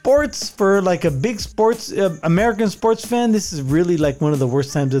for sports, for like a big sports American sports fan. This is really like one of the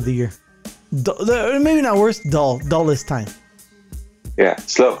worst times of the year. Maybe not worst, dullest time. Yeah,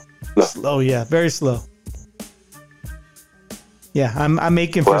 slow. Yeah, very slow. Yeah, I'm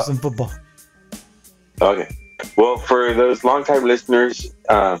making for some football. Okay. Well, for those long-time listeners,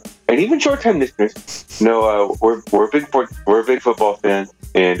 and even short-time listeners, we're big football fans,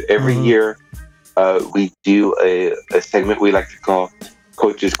 and every year we do a segment we like to call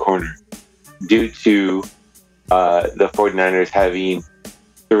Coach's Corner, due to the 49ers having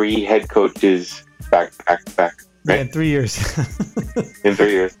 3 head coaches back. Right? Yeah, in 3 years. In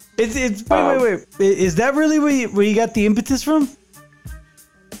 3 years. It's wait. Is that really where you got the impetus from?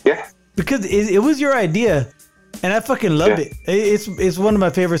 Yeah. Because it was your idea. And I fucking loved it. It's one of my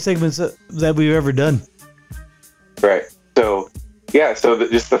favorite segments that we've ever done. Right. So, yeah. So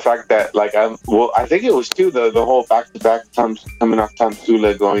just the fact that, like, I think it was too the whole back-to-back coming off Tom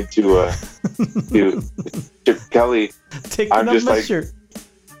Sula going to Chip Kelly. Taking I'm just like, shirt.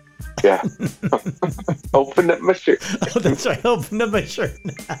 Yeah. Open up my shirt. Oh, that's right. Open up my shirt.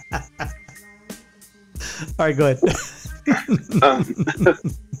 All right, go ahead.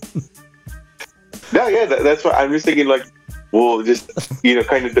 No, yeah, that's what I'm just thinking. Like, well, just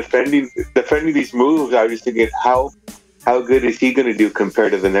kind of defending these moves. I was thinking, how good is he going to do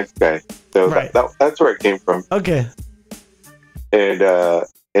compared to the next guy? So right. that's where it came from. Okay. And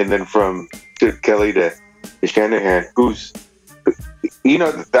then from Kelly to Shanahan, who's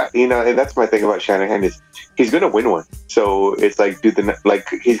and that's my thing about Shanahan is he's going to win one. So it's like, he's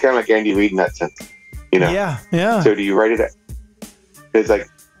kind of like Andy Reid in that sense, Yeah. So do you write it? It's like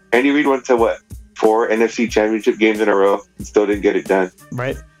Andy Reid went to what? 4 NFC championship games in a row and still didn't get it done.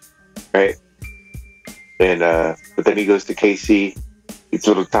 Right. And but then he goes to KC, gets a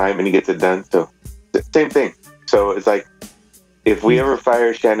little time and he gets it done. So same thing. So it's like if we ever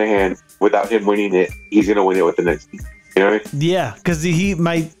fire Shanahan without him winning it, he's gonna win it with the next team. You know what I mean? Yeah, because he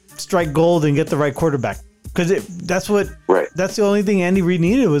might strike gold and get the right quarterback. Because that's the only thing Andy Reid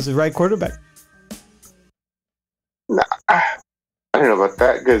needed was the right quarterback. Nah, I don't know about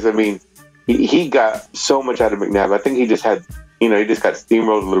that because I mean. He got so much out of McNabb. I think he just had, he just got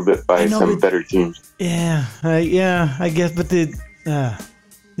steamrolled a little bit by some better teams. Yeah, I guess. But they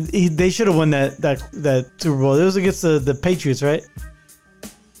should have won that Super Bowl. It was against the Patriots, right?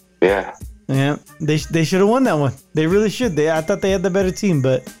 Yeah. Yeah, they should have won that one. They really should. I thought they had the better team,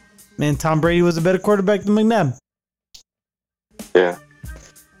 but man, Tom Brady was a better quarterback than McNabb. Yeah.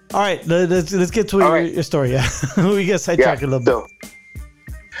 All right, let's get to All your, right. your story. Yeah, we get sidetracked a little bit.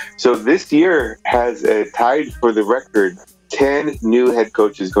 So this year has tied for the record 10 new head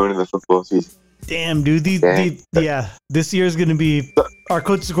coaches going to the football season. Damn, dude. Yeah, this year is going to be our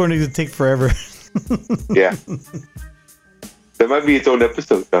coaches corner is going to take forever. Yeah. That might be its own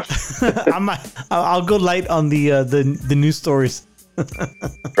episode, though. I'll go light on the news stories.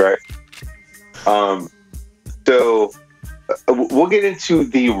 Right. So we'll get into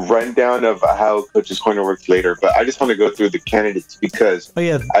the rundown of how Coach's Corner works later, but I just want to go through the candidates because Oh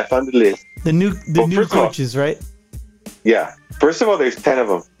yeah, I found a list. the new first of all- coaches, right? Yeah. First of all, there's 10 of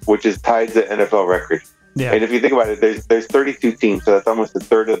them, which is tied the NFL record. Yeah. And if you think about it, there's 32 teams, so that's almost a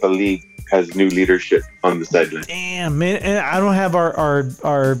third of the league has new leadership on the sideline. Damn, man. And I don't have our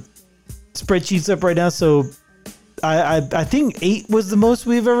spreadsheets up right now, so I think 8 was the most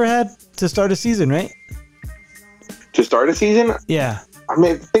we've ever had to start a season, right? To start a season, Yeah. I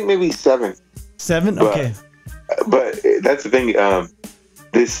think maybe 7. 7? But- Okay. But that's the thing.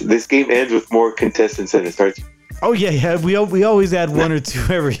 This game ends with more contestants than it starts. Oh yeah. We always add 1 or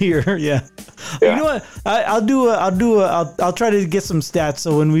 2 every year. Yeah. Yeah. You know what? I'll try to get some stats.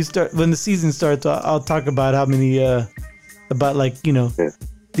 So when the season starts, I'll talk about how many about like Yeah.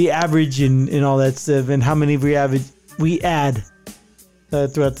 the average and all that stuff and how many we add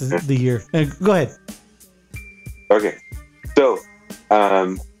throughout the year. Go ahead. Okay, so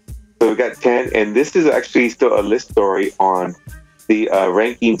we got 10, and this is actually still a list story on the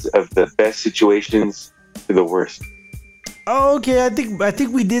rankings of the best situations to the worst. Oh, okay. I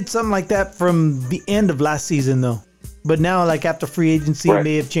think we did something like that from the end of last season though, but now like after free agency it Right.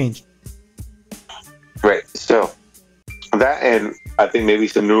 may have changed. Right. So that, and I think maybe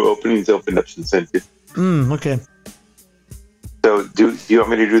some new openings opened up since then too. Okay. So do you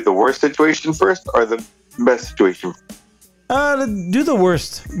want me to do the worst situation first or the best situation? Do the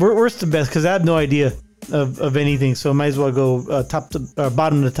worst. Worst to best because I have no idea of anything, so I might as well go top to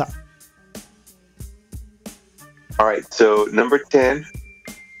bottom to top. All right. So number 10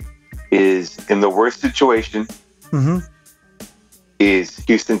 is in the worst situation Mm-hmm. is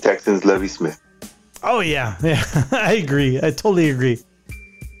Houston Texans Lovie Smith. Oh yeah. I agree. I totally agree.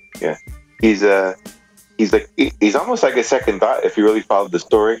 Yeah, he's almost like a second thought if you really followed the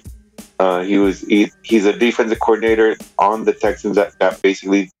story. He's a defensive coordinator on the Texans that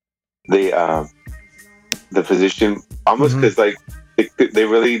basically the position almost because like they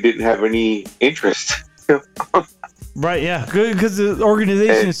really didn't have any interest. Right. Yeah. Good because the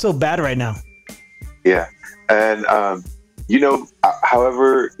organization is so bad right now. Yeah, and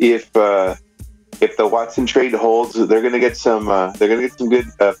however, if the Watson trade holds, they're gonna get some good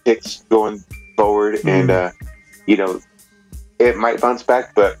picks going forward, and it might bounce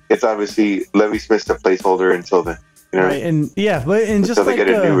back, but it's obviously Lovie Smith's a placeholder until then. You know, Right. And yeah, but and just until they like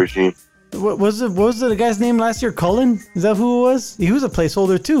get a new regime. what was the guy's name last year? Cullen? Is that who it was? He was a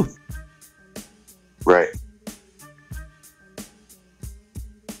placeholder too. Right.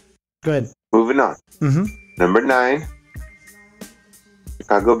 Go ahead. Moving on. Mm-hmm. Number 9,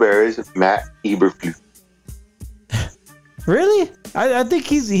 Chicago Bears, Matt Eberflus. Really? I think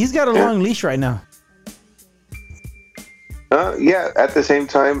he's got a Yeah. long leash right now. Yeah. At the same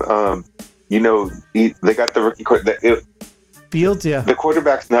time, they got the rookie quarterback. Fields, yeah. The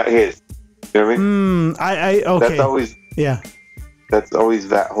quarterback's not his. You know what I mean? I okay. That's always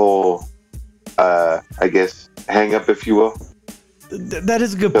that whole, I guess, hang up, if you will. That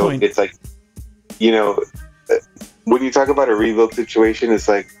is a good So point. it's like, when you talk about a rebuild situation, it's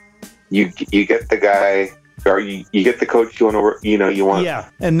like you get the guy or you get the coach you want to work, you want Yeah,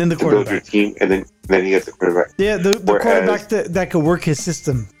 and then the to build your quarterback. team, and then he gets the quarterback. Yeah, the Whereas- quarterback that could work his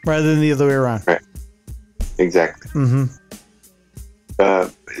system rather than the other way around. Exactly. Mm-hmm.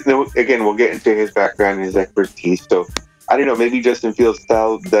 Again, we'll get into his background and his expertise. So I don't know, maybe Justin Fields'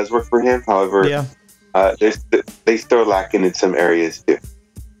 style does work for him. However, Yeah. they still lacking in some areas too.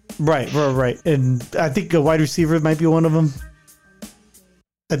 Right. And I think a wide receiver might be one of them.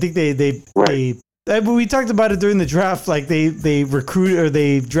 I think we talked about it during the draft. Like they recruited or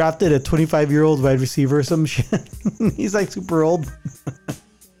they drafted a 25-year-old wide receiver or some shit. He's like super old.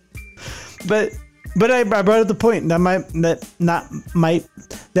 but I brought up the point that might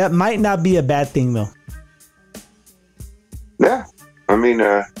not be a bad thing though. Yeah, I mean,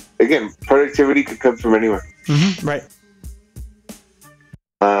 again, productivity could come from anywhere. Mm-hmm. Right.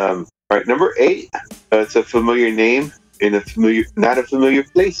 Right, number 8. It's a familiar name in not a familiar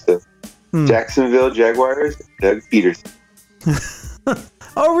place though. Jacksonville Jaguars, Doug Peterson.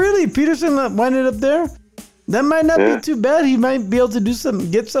 Oh, really? Peterson winded up there? That might not Yeah. be too bad. He might be able to get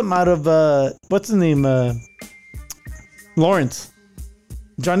something out of what's his name? Lawrence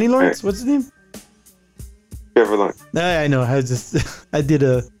Johnny Lawrence. What's his name? Trevor Lawrence. I know. I was just I did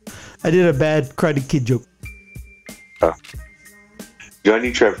a bad Karate Kid joke. Oh.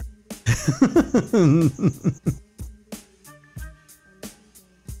 Johnny Trevor.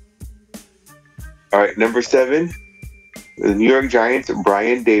 All right, number 7, the New York Giants,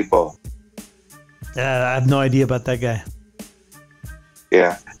 Brian Daboll. Yeah, I have no idea about that guy.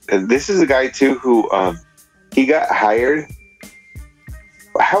 Yeah, and this is a guy too who he got hired.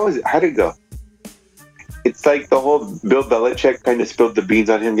 How'd it go? It's like the whole Bill Belichick kind of spilled the beans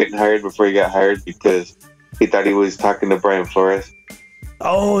on him getting hired before he got hired because he thought he was talking to Brian Flores.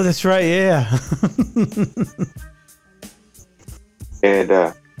 Oh, that's right. Yeah.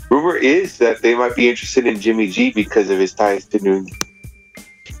 And rumor is that they might be interested in Jimmy G because of his ties to New England.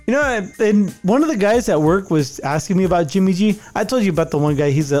 You know, and one of the guys at work was asking me about Jimmy G. I told you about the one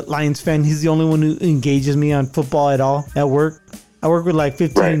guy. He's a Lions fan. He's the only one who engages me on football at all at work. I work with like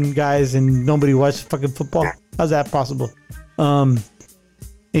 15 guys and nobody watches fucking football. How's that possible?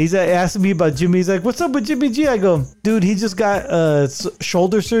 He's asking me about Jimmy. He's like, "What's up with Jimmy G?" I go, "Dude, he just got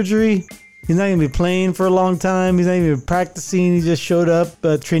shoulder surgery. He's not gonna be playing for a long time. He's not even practicing. He just showed up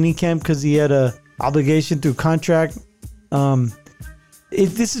training camp because he had a obligation through contract."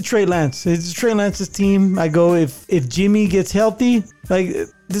 This is Trey Lance. It's Trey Lance's team. I go, if Jimmy gets healthy, like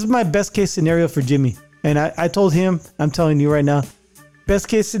this is my best case scenario for Jimmy. And I told him, I'm telling you right now, best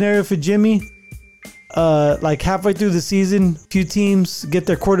case scenario for Jimmy, like halfway through the season, few teams get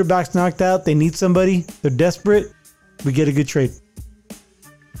their quarterbacks knocked out. They need somebody. They're desperate. We get a good trade.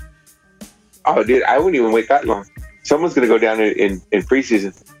 Oh, dude, I wouldn't even wait that long. Someone's going to go down in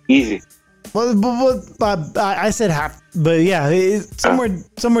preseason. Easy. Well, I said half, but yeah,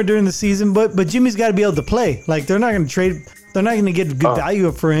 somewhere during the season. But Jimmy's got to be able to play. Like they're not going to trade. They're not going to get good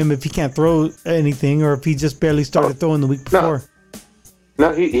value for him if he can't throw anything or if he just barely started throwing the week before.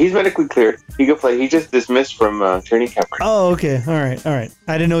 No, he's medically cleared. He can play. He just dismissed from training camp. Oh, okay. All right. I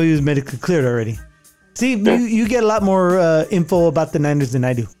didn't know he was medically cleared already. See, yeah. you get a lot more info about the Niners than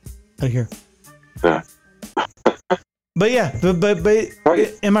I do out here. Yeah. But yeah, but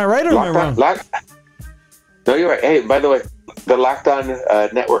am I right or am I wrong? No, you're right. Hey, by the way, the Locked On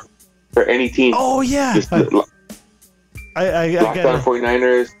network for any team. Oh yeah. I Locked On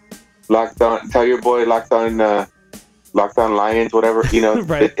 49ers, Locked On. Tell your boy Locked On Lions, whatever. You know,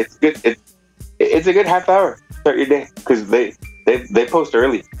 right. It's good. It's a good half hour to start your day because they post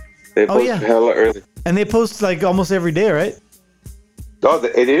early. They post hella early, and they post like almost every day, right? Oh,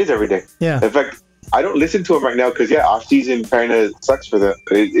 it is every day. Yeah. In fact, I don't listen to them right now because off season kind of sucks for them.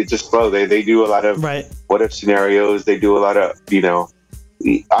 It's just slow. They do a lot of what if scenarios. They do a lot of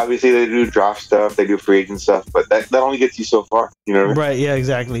obviously they do draft stuff. They do free agent stuff, but that only gets you so far. You know what I mean? Right. Yeah.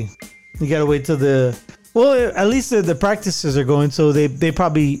 Exactly. You gotta wait till at least the practices are going, so they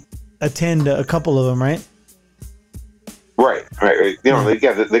probably attend a couple of them, right? Right. You know,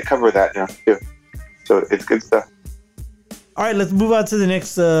 they cover that now too, so it's good stuff. All right, let's move on to the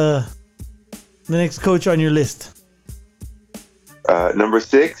next coach on your list. Number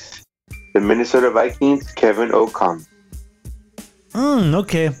 6, the Minnesota Vikings, Kevin O'Connell.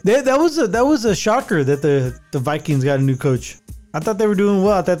 Okay. That was a shocker that the Vikings got a new coach. I thought they were doing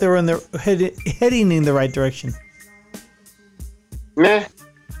well. I thought they were heading in the right direction. Meh.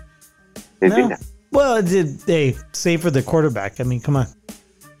 No. Well, they save for the quarterback. I mean, come on.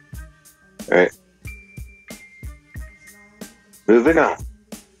 All right. Moving on.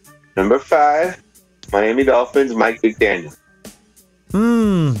 Number 5, Miami Dolphins, Mike McDaniel.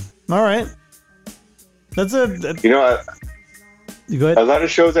 All right. That's you know, you go ahead. A lot of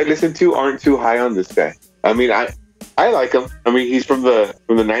shows I listen to aren't too high on this guy. I mean, I like him. I mean, he's from the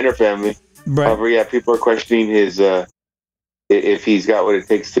Niner family. Right. However, people are questioning his if he's got what it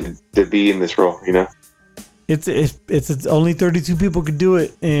takes to be in this role. You know, it's only 32 people could do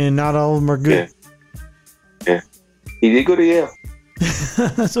it, and not all of them are good. Yeah. He did go to Yale.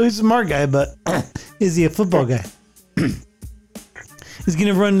 So he's a smart guy, but is he a football guy? He's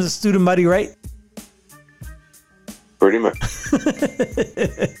gonna run the student body, right? Pretty much.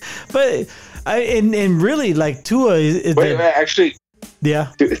 But and really like Tua is wait, actually,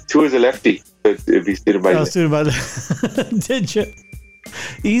 yeah. Tua's a lefty. If he's student body. Oh, student body. Did you?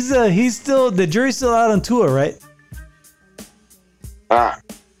 He's still, the jury's still out on Tua, right?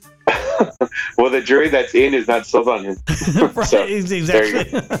 Well, the jury that's in is not sold on him. Right, so,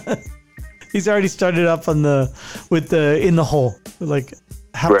 exactly. He's already started up in the hole, like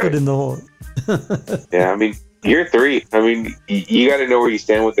half foot in the hole. Yeah, I mean, year 3. I mean, you got to know where you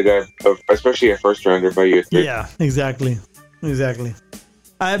stand with the guy, especially a first rounder by year 3. Yeah, exactly.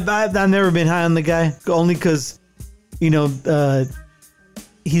 I've never been high on the guy, only because,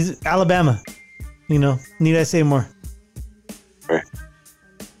 he's Alabama. You know, need I say more? Right.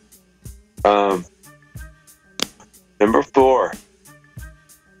 Number 4,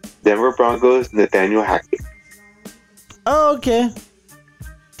 Denver Broncos, Nathaniel Hackett. Oh, okay.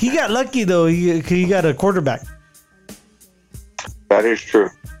 He got lucky though. He got a quarterback. That is true.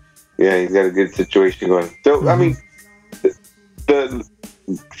 Yeah, he's got a good situation going. So I mean, the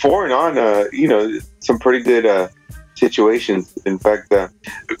 4 and on, you know, some pretty good situations. In fact,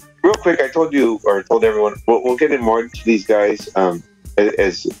 real quick, I told everyone we'll get in more into these guys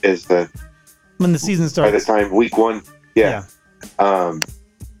as When the season by the starts. time week 1. Yeah.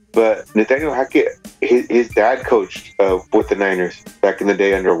 But Nathaniel Hackett, his dad coached with the Niners back in the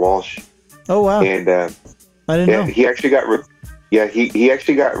day under Walsh, Oh wow. and I didn't know. he actually got he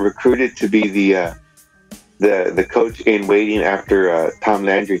actually got recruited to be the coach in waiting after Tom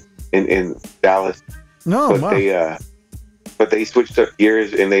Landry in Dallas. No, But wow. they switched up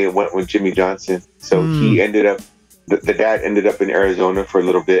gears and they went with Jimmy Johnson. So he ended up the dad ended up in Arizona for a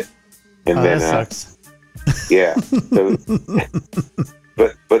little bit, and Oh, then that sucks. yeah. So,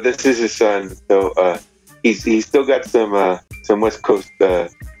 but this is his son, so he's still got some West Coast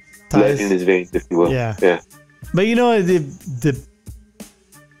blood Ties. in his veins, if you will. Yeah. Yeah. But you know, the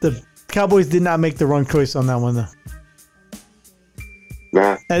Cowboys did not make the wrong choice on that one though.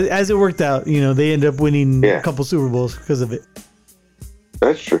 Nah, As it worked out, you know, they ended up winning Yeah. a couple Super Bowls because of it.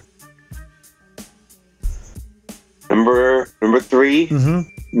 that's true. Number 3,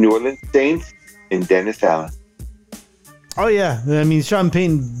 Mm-hmm. New Orleans Saints, and Dennis Allen. Oh yeah, I mean, Sean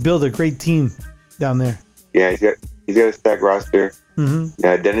Payton built a great team down there. Yeah, he's got a stacked roster.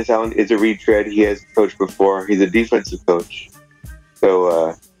 Mm-hmm. Dennis Allen is a retread. He has coached before. He's a defensive coach.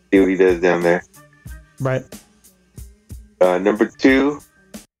 So see what he does down there. Right. Number 2,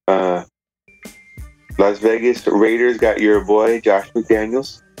 Las Vegas Raiders got your boy Josh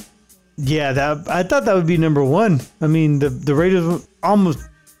McDaniels. Yeah, I thought that would be number 1. I mean, the Raiders were almost,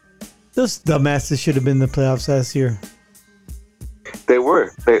 those dumbasses should have been in the playoffs last year. They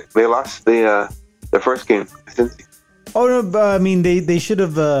were. They lost the first game. Oh no, but I mean they should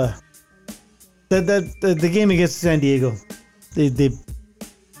have the game against San Diego. They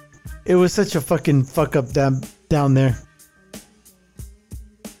it was such a fucking fuck up down there.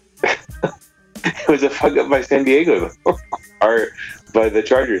 It was a fuck up by San Diego or by the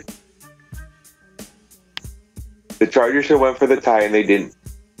Chargers. The Chargers should have went for the tie and they didn't.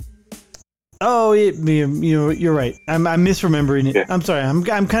 Oh, you're right. I'm misremembering it. Yeah. I'm sorry. I'm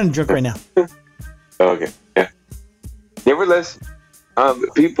kind of drunk right now. Okay. Yeah. Nevertheless,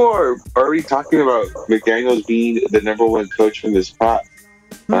 people are already talking about McDaniels being the number 1 coach from the spot.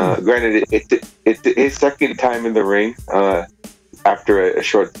 Granted, it's his second time in the ring after a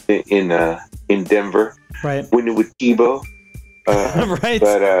short stint in Denver, Right. winning with Tebow. Right.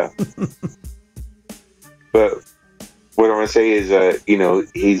 But what I want to say is, you know,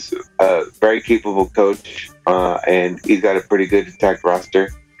 he's a very capable coach, and he's got a pretty good attack roster.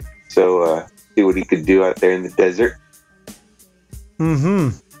 So see what he could do out there in the desert. Mm-hmm.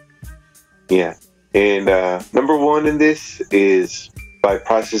 Yeah. And number 1 in this is, by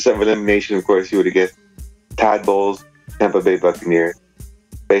process of elimination, of course, you would have guessed, Todd Bowles, Tampa Bay Buccaneers.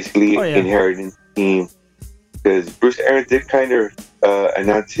 Basically inheriting the team. Because Bruce Arians did kind of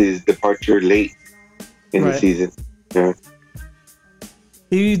announce his departure late in the season. You know?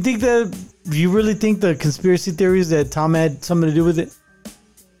 Do you really think the conspiracy theories that Tom had something to do with it?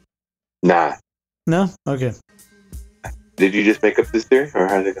 Nah. No? Okay. Did you just make up this theory, or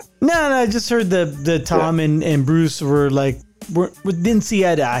how did it go? No, I just heard the Tom and Bruce were like, didn't see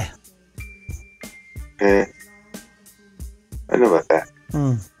eye to eye. I know about that.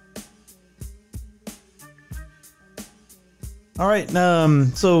 All right.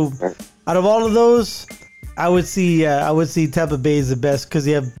 So out of all of those, I would see Tampa Bay is the best because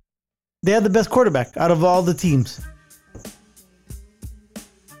they have the best quarterback out of all the teams.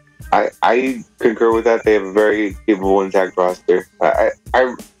 I concur with that. They have a very capable intact roster. I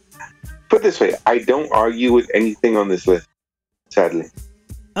put it this way, I don't argue with anything on this list, sadly.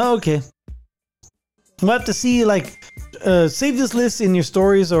 Oh, okay. We'll have to see, like, save this list in your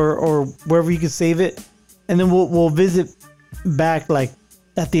stories or wherever you can save it, and then we'll visit back like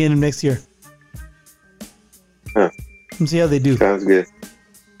at the end of next year. And see how they do. Sounds good.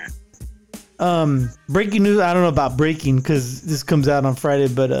 Breaking news. I don't know about breaking because this comes out on Friday,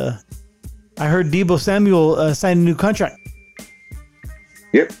 but I heard Deebo Samuel signed a new contract.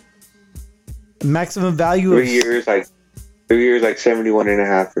 Yep. Maximum value 3 years, like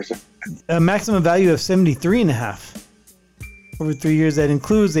 71.5 or something. a maximum value of 73.5 over 3 years. That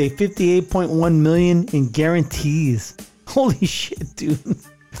includes a 58.1 million in guarantees. Holy shit, dude.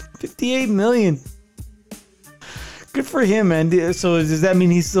 58 million. Good for him, man. So does that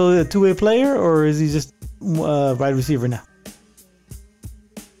mean he's still a two-way player, or is he just wide receiver now?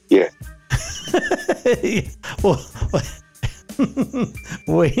 Yeah. Well,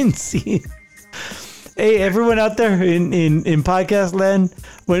 wait and see. Hey, everyone out there in podcast land,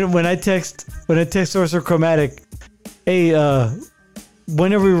 when I text Sorcerer Chromatic, hey,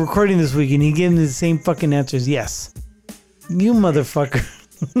 when are we recording this week? And he gave me the same fucking answers. Yes. You motherfucker.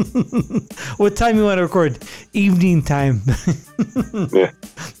 What time you want to record? Evening time. Yeah.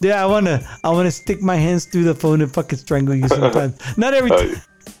 Yeah, I wanna stick my hands through the phone and fucking strangle you sometimes. Not every time.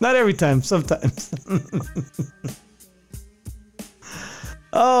 Not every time, sometimes.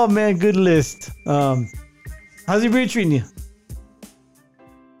 Oh man, good list. How's your beer treating you?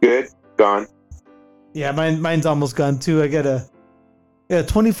 Good. Gone. Yeah, mine's almost gone too. I got a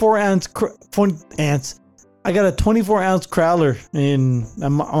 24 ounce 20 ounce. I got a 24 ounce crowler, and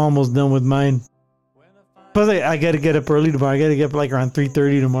I'm almost done with mine. Plus, I got to get up early tomorrow. I got to get up like around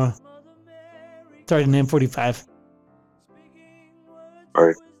 3:30 tomorrow. Starting at 9:45.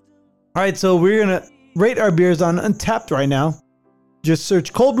 All right, so we're gonna rate our beers on Untapped right now. Just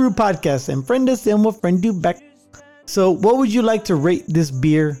search Cold Brew Podcast and friend us, and we'll friend you back. So, what would you like to rate this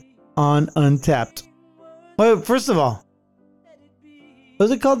beer on Untapped? Well, first of all, what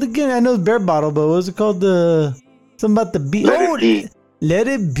was it called again? I know it's Bear Bottle, but what was it called? Something about the bee. Let it be. Let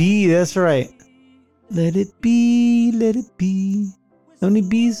it be. That's right. Let it be. Let it be. How many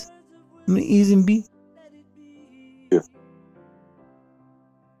B's? How many E's in B? Yeah.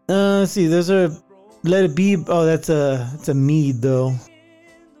 Let's see. There's a Let It Be. Oh, that's a mead though.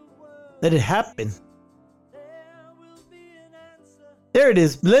 Let It Happen. There it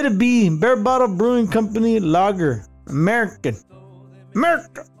is. Let It Be. Bear Bottle Brewing Company Lager. America. Now,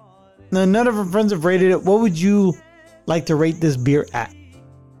 none of our friends have rated it. What would you like to rate this beer at?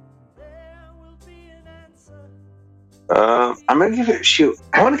 I'm gonna give it. Shoot,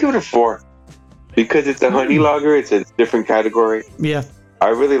 I want to give it a 4 because it's a honey lager. It's a different category. Yeah. I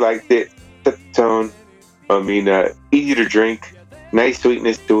really liked it. Set the tone. I mean, easy to drink. Nice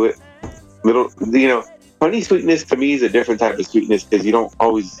sweetness to it. Little, honey sweetness to me is a different type of sweetness because you don't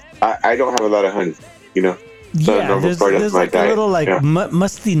always. I don't have a lot of honey. So Yeah, there's like a little like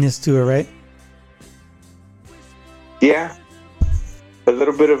mustiness to it, right? Yeah, a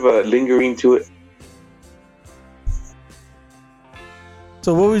little bit of a lingering to it.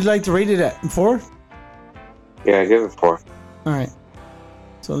 So what would you like to rate it at? 4? Yeah, I give it 4. All right.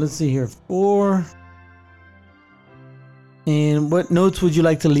 So let's see here. 4. And what notes would you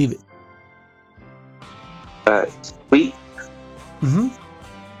like to leave it? Sweet. Mm-hmm.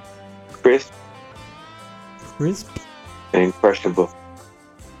 Crisp. And crushable.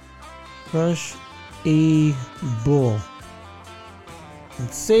 Crush a bull.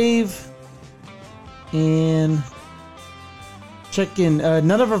 And save. And check in.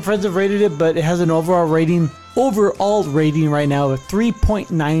 None of our friends have rated it, but it has an overall rating right now of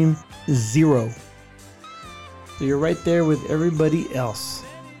 3.90. So you're right there with everybody else.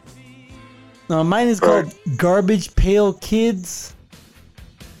 Now mine is called Garbage Pail Kids.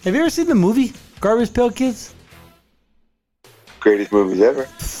 Have you ever seen the movie Garbage Pail Kids? Greatest movies ever.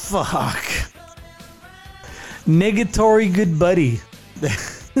 Fuck. Negatory Good Buddy.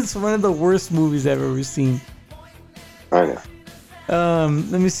 It's one of the worst movies I've ever seen. I know.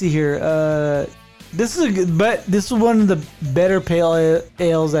 Let me see here. This is one of the better pale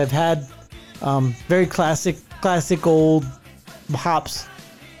ales I've had. Very classic old hops.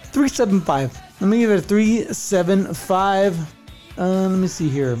 3.75. Let me give it a 3.75. Let me see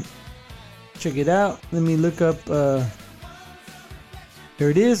here. Check it out. Let me look up. There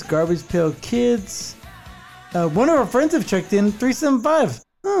it is. Garbage Pail Kids. One of our friends have checked in. 3.75.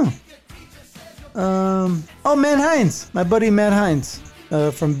 Oh, Matt Hines. My buddy Matt Hines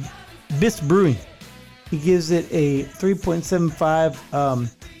from Biss Brewing. He gives it a 3.75.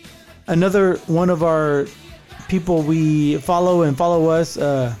 Another one of our people we follow us,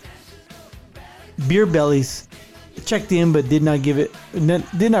 Beer Bellies, checked in but did not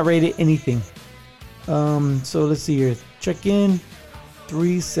rate it anything. So let's see here. Check in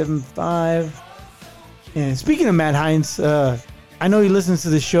 3.75. And speaking of Matt Hines, I know he listens to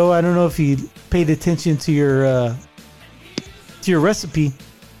the show. I don't know if he paid attention to your recipe.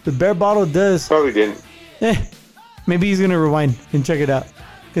 The Bear Bottle does. Probably didn't. Maybe he's gonna rewind and check it out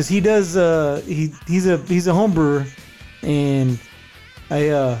because he does. He's a home brewer, and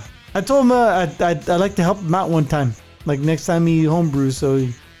I told him I'd like to help him out one time. Like next time he home brews, so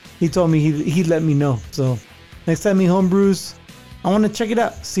he told me he'd let me know. So next time he home brews, I want to check it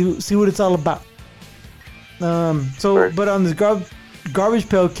out, see what it's all about. Right. But on the Garbage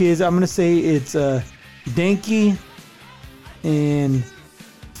Pail Kids, I'm gonna say it's Danky and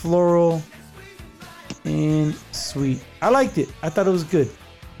Floral and Sweet. I liked it. I thought it was good.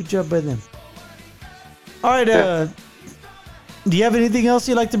 Good job by them. All right. Do you have anything else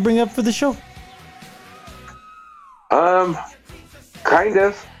you'd like to bring up for the show? Kind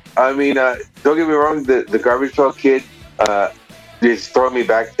of. I mean, don't get me wrong. The Garbage Pail Kid just throwing me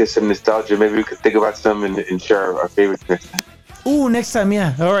back to some nostalgia. Maybe we could think about some and share our favorites next time. Ooh, next time,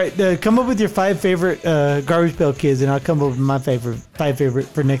 yeah. All right, come up with your 5 favorite Garbage Pail Kids, and I'll come up with my 5 favorite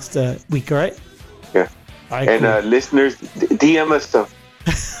for next week. All right. Yeah. All right. And Cool. listeners, DM us stuff.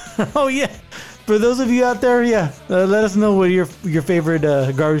 Oh yeah. For those of you out there, yeah, let us know what your favorite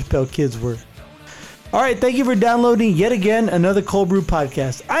Garbage Pail Kids were. All right, thank you for downloading yet again another Cold Brew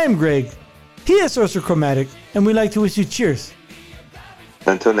podcast. I am Greg. He is Sorcerer Chromatic, and we'd like to wish you cheers.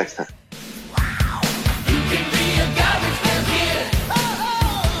 Until next time.